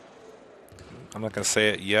 I'm not going to say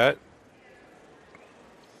it yet.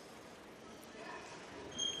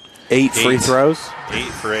 8 free throws. 8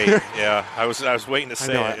 for 8. Yeah, I was waiting to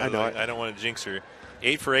say it. I know it. I don't want to jinx her.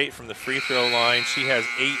 8 for 8 from the free throw line. She has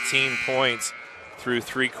 18 points through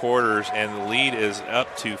 3 quarters, and the lead is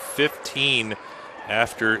up to 15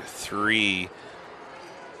 after 3.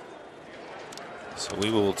 So we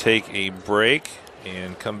will take a break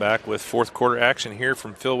and come back with fourth quarter action here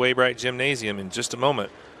from Phil Waybright Gymnasium in just a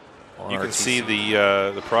moment. You can see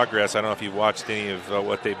the progress. I don't know if you've watched any of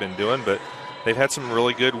what they've been doing, but they've had some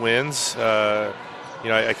really good wins.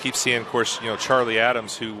 I keep seeing, of course, Charlie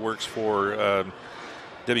Adams, who works for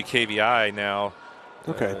WKVI now.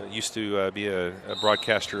 Used to be a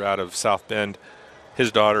broadcaster out of South Bend.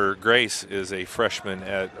 His daughter, Grace, is a freshman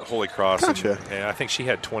at Holy Cross. Gotcha. And I think she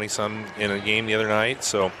had 20-some in a game the other night.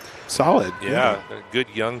 So solid. Yeah, a good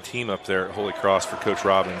young team up there at Holy Cross for Coach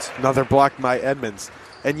Robbins. Another block by Edmonds.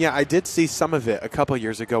 And, yeah, I did see some of it a couple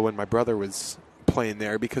years ago when my brother was playing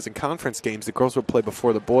there, because in conference games, the girls would play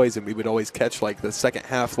before the boys, and we would always catch, like, the second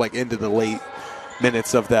half, like, into the late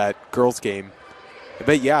minutes of that girls' game.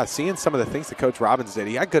 But, yeah, seeing some of the things that Coach Robbins did,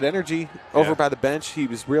 he had good energy over by the bench. He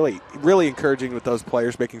was really, really encouraging with those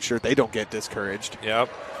players, making sure they don't get discouraged. Yep.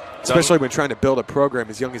 Especially when trying to build a program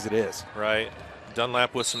as young as it is. Right.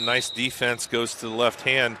 Dunlap with some nice defense goes to the left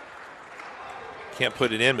hand. Can't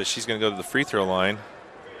put it in, but she's going to go to the free throw line.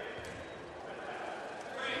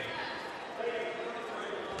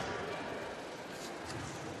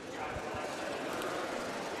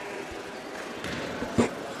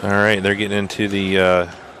 All right, they're getting into the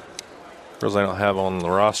girls I don't have on the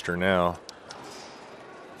roster now.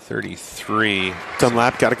 33.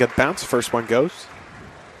 Dunlap got a good bounce. First one goes.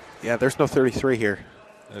 Yeah, there's no 33 here.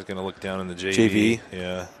 I was going to look down in the JV.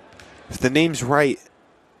 Yeah. If the name's right,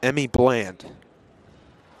 Emmy Bland.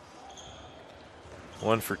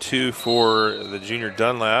 1 for 2 for the junior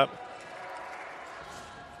Dunlap.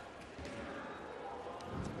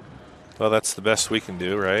 Well, that's the best we can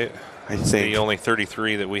do, right? I think. The only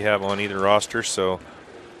 33 that we have on either roster, so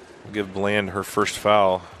we'll give Bland her first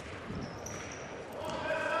foul.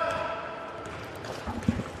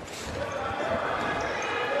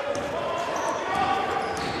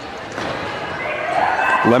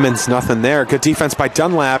 Lemon's nothing there. Good defense by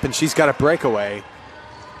Dunlap, and she's got a breakaway.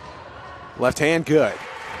 Left hand good.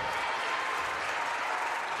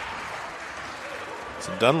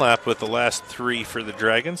 So Dunlap with the last 3 for the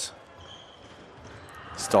Dragons.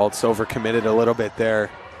 Stoltz overcommitted a little bit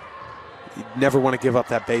there. You never want to give up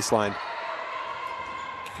that baseline.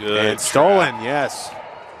 Good. And stolen, yes.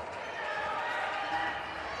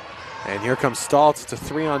 And here comes Stoltz. It's a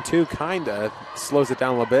 3-on-2, kind of. Slows it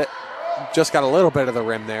down a little bit. Just got a little bit of the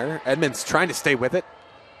rim there. Edmonds trying to stay with it.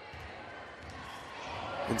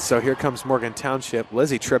 And so here comes Morgan Township.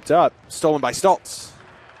 Lizzie tripped up. Stolen by Stoltz.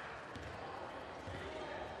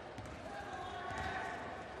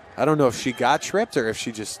 I don't know if she got tripped or if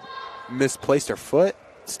she just misplaced her foot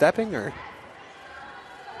stepping, or.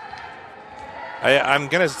 I'm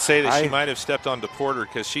going to say that she might have stepped on DePorter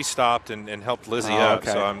because she stopped and helped Lizzie up.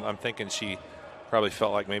 Okay. So I'm thinking she probably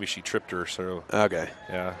felt like maybe she tripped her. So Okay.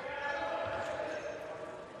 Yeah.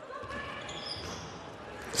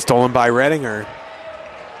 Stolen by Redinger.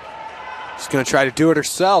 She's going to try to do it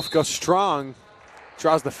herself. Go strong.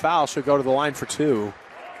 Draws the foul. She'll go to the line for 2.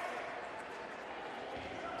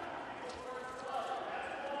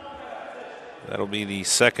 That'll be the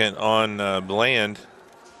second on Bland.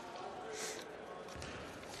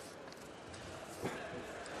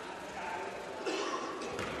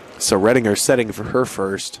 So Redinger setting for her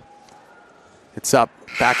first. It's up,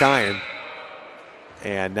 back iron.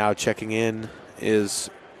 And now checking in is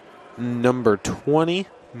number 20,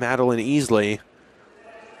 Madeline Easley,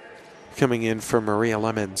 coming in for Maria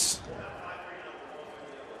Lemons.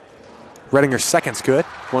 Redinger's second's good,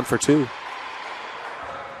 1 for 2.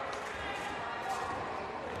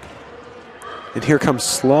 And here comes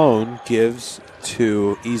Sloan, gives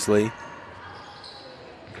to Easley.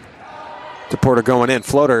 DePorter going in,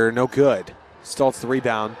 floater, no good. Stoltz the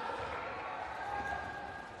rebound.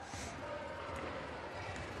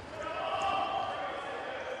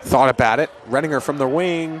 Thought about it. Redinger from the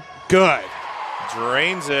wing, good.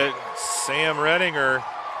 Drains it, Sam Redinger.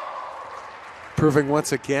 Proving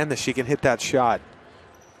once again that she can hit that shot.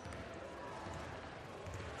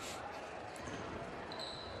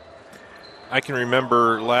 I can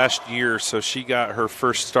remember last year, so she got her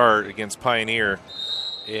first start against Pioneer.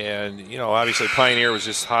 And, obviously Pioneer was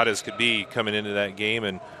just hot as could be coming into that game.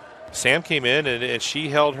 And Sam came in and she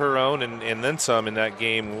held her own and then some in that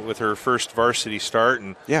game with her first varsity start.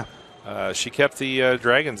 And Yeah. she kept the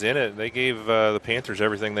Dragons in it. They gave the Panthers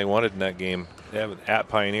everything they wanted in that game at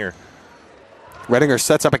Pioneer. Redinger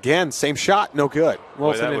sets up again. Same shot. No good.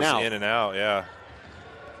 Rolls Boy, that in and was out. in and out, yeah.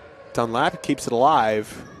 Dunlap keeps it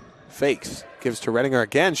alive. Fakes. Gives to Redinger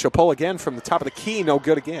again. She'll pull again from the top of the key. No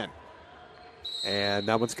good again. And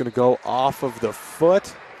that one's going to go off of the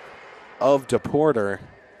foot of DePorter.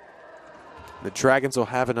 The Dragons will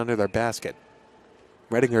have it under their basket.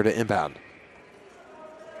 Redinger to inbound.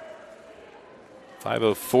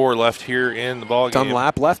 5:04 left here in the ball game.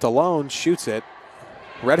 Dunlap left alone, shoots it.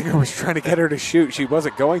 Redinger was trying to get her to shoot. She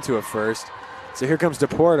wasn't going to at first. So here comes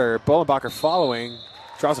DePorter. Bolenbacher following.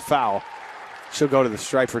 Draws a foul. She'll go to the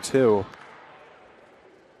stripe for 2.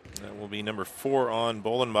 That will be number 4 on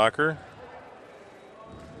Bolenbacher.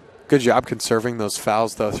 Good job conserving those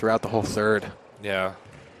fouls, though, throughout the whole third. Yeah.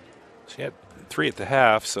 She had 3 at the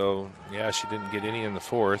half, so, yeah, she didn't get any in the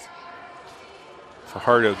fourth.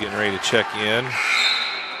 Fajardo getting ready to check in.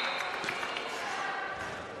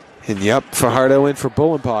 And, yep, Fajardo in for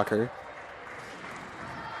Bolenbacher.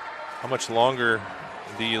 How much longer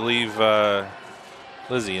do you leave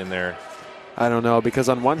Lizzie in there? I don't know, because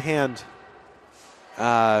on one hand,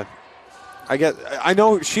 I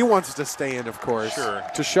know she wants to stay in, of course, Sure.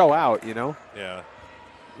 to show out, you know. Yeah.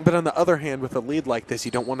 But on the other hand, with a lead like this,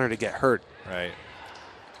 you don't want her to get hurt. Right.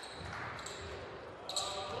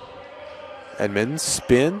 Edmonds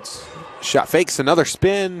spins, shot fakes, another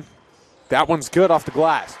spin. That one's good off the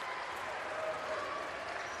glass.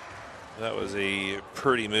 That was a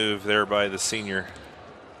pretty move there by the senior.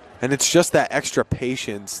 And it's just that extra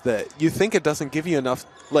patience that you think it doesn't give you enough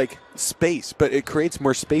space, but it creates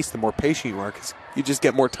more space the more patient you are, because you just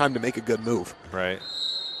get more time to make a good move. Right.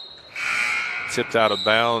 Tipped out of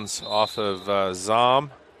bounds off of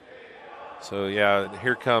Zom. So, yeah,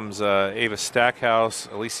 here comes Ava Stackhouse,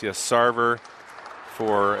 Alicia Sarver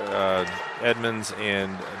for Edmonds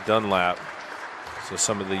and Dunlap. So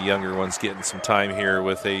some of the younger ones getting some time here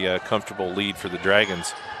with a comfortable lead for the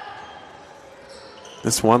Dragons.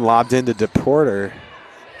 This one lobbed into DePorter.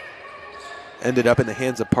 Ended up in the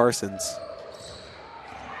hands of Parsons.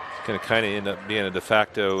 Going to kind of end up being a de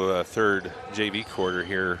facto third JV quarter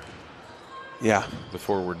here. Yeah.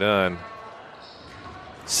 Before we're done.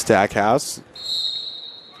 Stackhouse.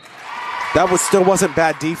 That still wasn't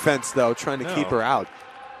bad defense, though, trying to keep her out.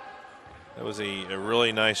 That was a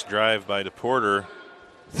really nice drive by DePorter.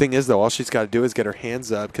 Thing is, though, all she's got to do is get her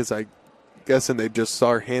hands up, because I guessing they just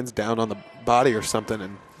saw her hands down on the body or something,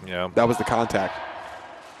 and that was the contact.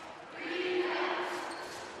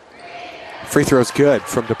 Free throw's good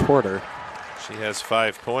from DePorter. She has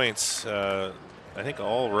 5 points. I think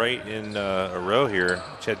all right in a row here.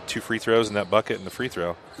 She had 2 free throws in that bucket and the free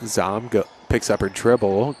throw. Zom picks up her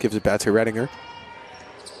dribble, gives it back to Redinger.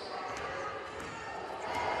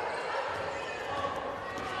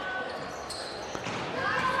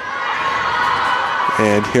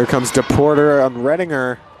 And here comes DePorter on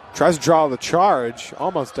Redinger. Tries to draw the charge.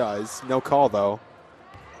 Almost does. No call, though.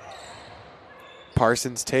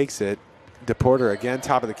 Parsons takes it. DePorter again,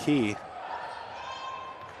 top of the key.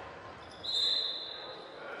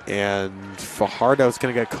 And Fajardo's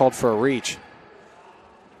going to get called for a reach.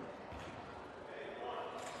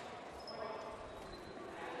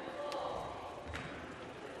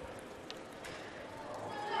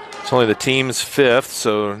 It's only the team's 5th,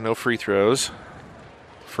 so no free throws.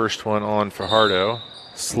 First one on Fajardo.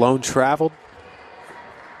 Sloan traveled.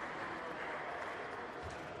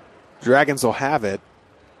 Dragons will have it.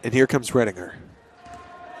 And here comes Redinger.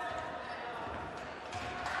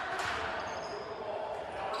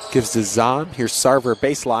 Gives to Zahn. Here's Sarver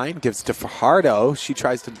baseline. Gives to Fajardo. She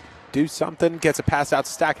tries to do something. Gets a pass out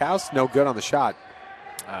to Stackhouse. No good on the shot.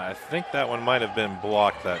 I think that one might have been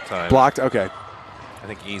blocked that time. Blocked? Okay. I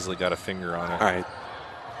think Easley got a finger on it. All right.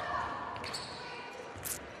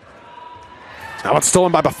 Now it's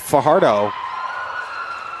stolen by Fajardo.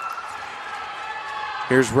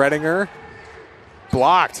 Here's Redinger.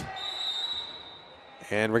 Blocked.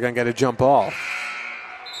 And we're going to get a jump ball.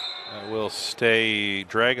 That will stay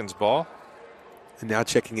Dragons ball. And now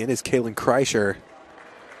checking in is Kaylin Kreischer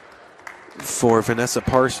for Vanessa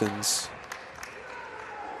Parsons.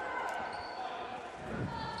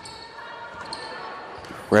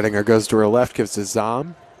 Redinger goes to her left, gives to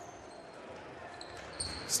Zom.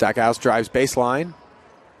 Stackhouse drives baseline.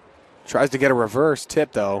 Tries to get a reverse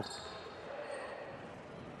tip, though.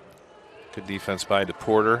 Good defense by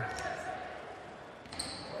DePorter.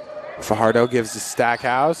 Fajardo gives to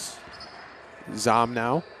Stackhouse. Zom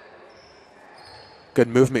now. Good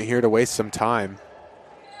movement here to waste some time.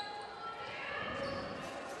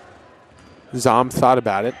 Zom thought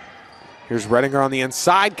about it. Here's Redinger on the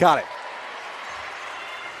inside. Got it.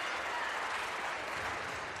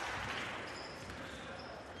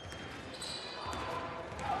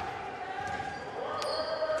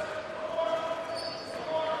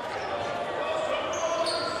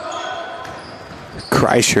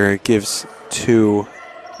 Kreischer gives to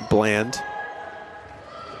Bland.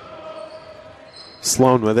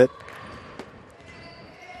 Sloan with it.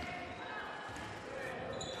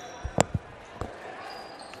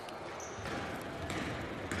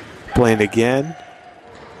 Bland again.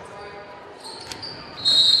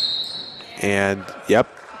 And, yep,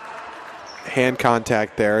 hand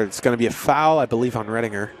contact there. It's going to be a foul, I believe, on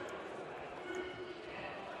Redinger.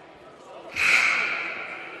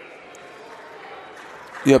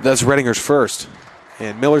 Yep, that's Redinger's first.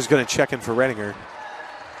 And Miller's going to check in for Redinger.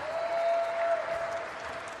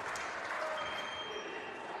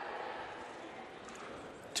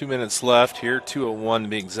 Two minutes left here, 2:01 to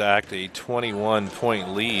be exact, a 21-point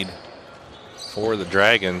lead for the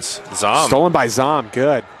Dragons. Zom. Stolen by Zom,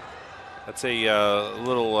 good. That's a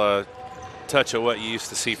little touch of what you used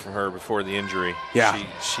to see from her before the injury. Yeah.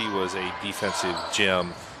 She was a defensive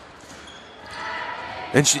gem.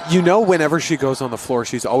 And whenever she goes on the floor,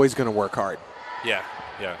 she's always going to work hard. Yeah.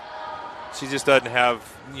 She just doesn't have,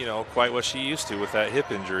 quite what she used to with that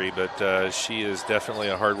hip injury, but she is definitely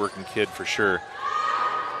a hardworking kid for sure.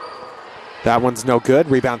 That one's no good.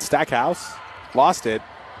 Rebound Stackhouse. Lost it.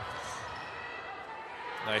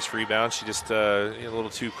 Nice rebound. She just a little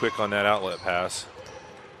too quick on that outlet pass.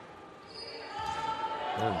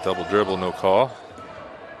 And double dribble, no call.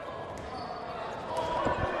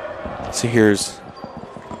 So here's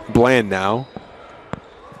Bland now.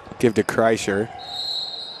 Give to Kreischer.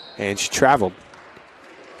 And she traveled.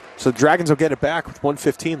 So the Dragons will get it back with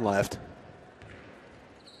 1:15 left.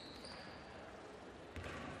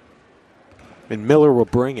 And Miller will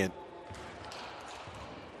bring it.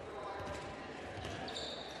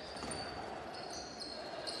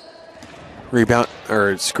 Rebound,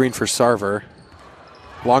 or screen for Sarver.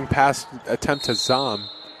 Long pass attempt to Zom.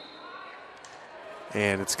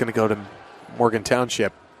 And it's going to go to Morgan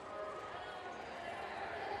Township.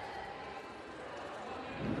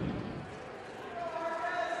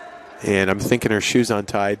 And I'm thinking her shoe's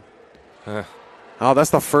untied. Oh, that's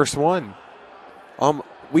the first one.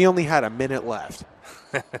 We only had a minute left.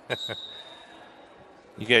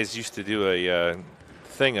 You guys used to do a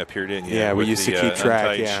thing up here, didn't you? Yeah, we used to keep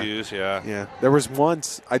track. Yeah. Shoes, yeah. There was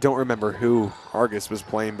once, I don't remember who Argos was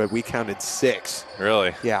playing, but we counted 6.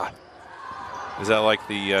 Really? Yeah. Is that like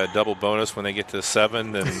the double bonus when they get to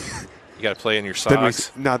 7 and you got to play in your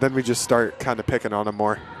socks? Then we just start kind of picking on them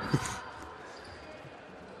more.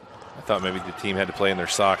 I thought maybe the team had to play in their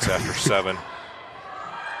socks after 7.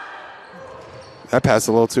 That pass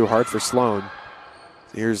a little too hard for Sloan.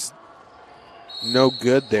 Here's no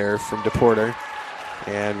good there from DePorter.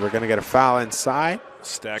 And we're going to get a foul inside.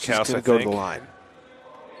 Stackhouse, She's going to go to the line.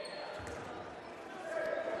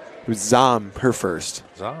 It was Zom, her first.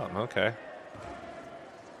 Zom, okay.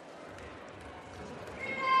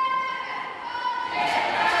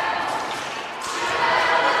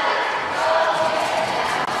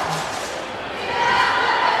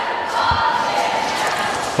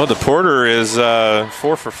 Well, DePorter is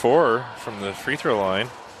 4 for 4 from the free throw line.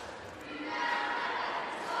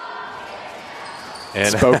 And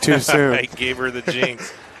spoke too soon. I gave her the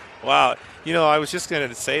jinx. Wow. I was just going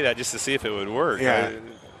to say that just to see if it would work. Yeah.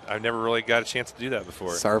 I've never really got a chance to do that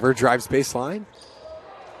before. Sarver drives baseline.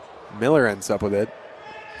 Miller ends up with it.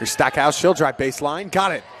 Here's Stackhouse. She'll drive baseline.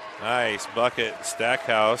 Got it. Nice bucket,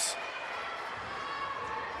 Stackhouse.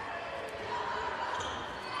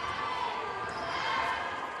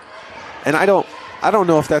 And I don't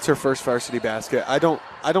know if that's her first varsity basket. I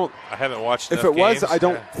haven't watched If enough it was, games. I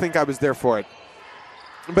don't think I was there for it.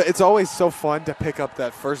 But it's always so fun to pick up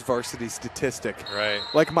that first varsity statistic. Right.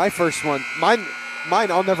 Like my first one, mine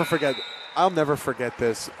I'll never forget. I'll never forget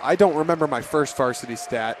this. I don't remember my first varsity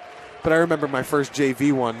stat, but I remember my first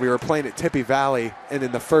JV one. We were playing at Tippy Valley, and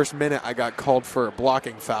in the first minute I got called for a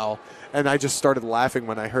blocking foul, and I just started laughing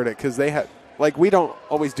when I heard it because they had, we don't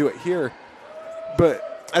always do it here, but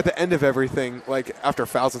at the end of everything, after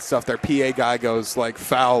fouls and stuff, their PA guy goes,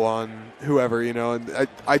 foul on whoever, and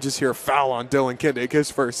I just hear foul on Dylan Kindig, his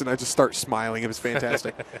first, and I just start smiling. It was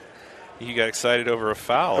fantastic. You got excited over a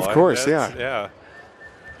foul. Of course, yeah. Yeah.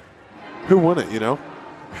 Who won it,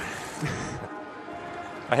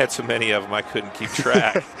 I had so many of them I couldn't keep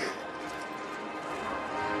track.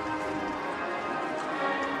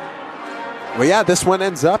 Well, yeah, this one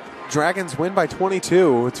ends up. Dragons win by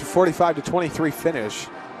 22. It's a 45-23 finish.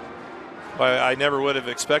 Well, I never would have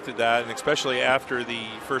expected that, and especially after the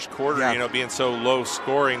first quarter, being so low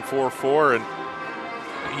scoring, 4-4,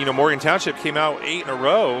 and Morgan Township came out 8 in a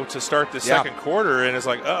row to start the second quarter, and it's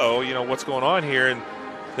like, what's going on here? And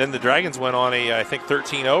then the Dragons went on I think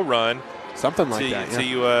 13-0 run, something like that,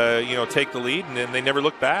 to take the lead, and then they never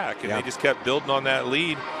looked back, and they just kept building on that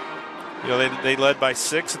lead. They led by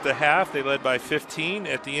 6 at the half, they led by 15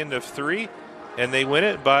 at the end of 3, and they win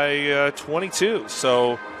it by 22.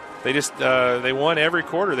 So they just they won every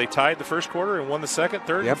quarter. They tied the first quarter and won the second,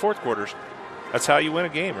 third, and fourth quarters. That's how you win a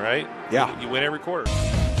game, right? Yeah. You win every quarter.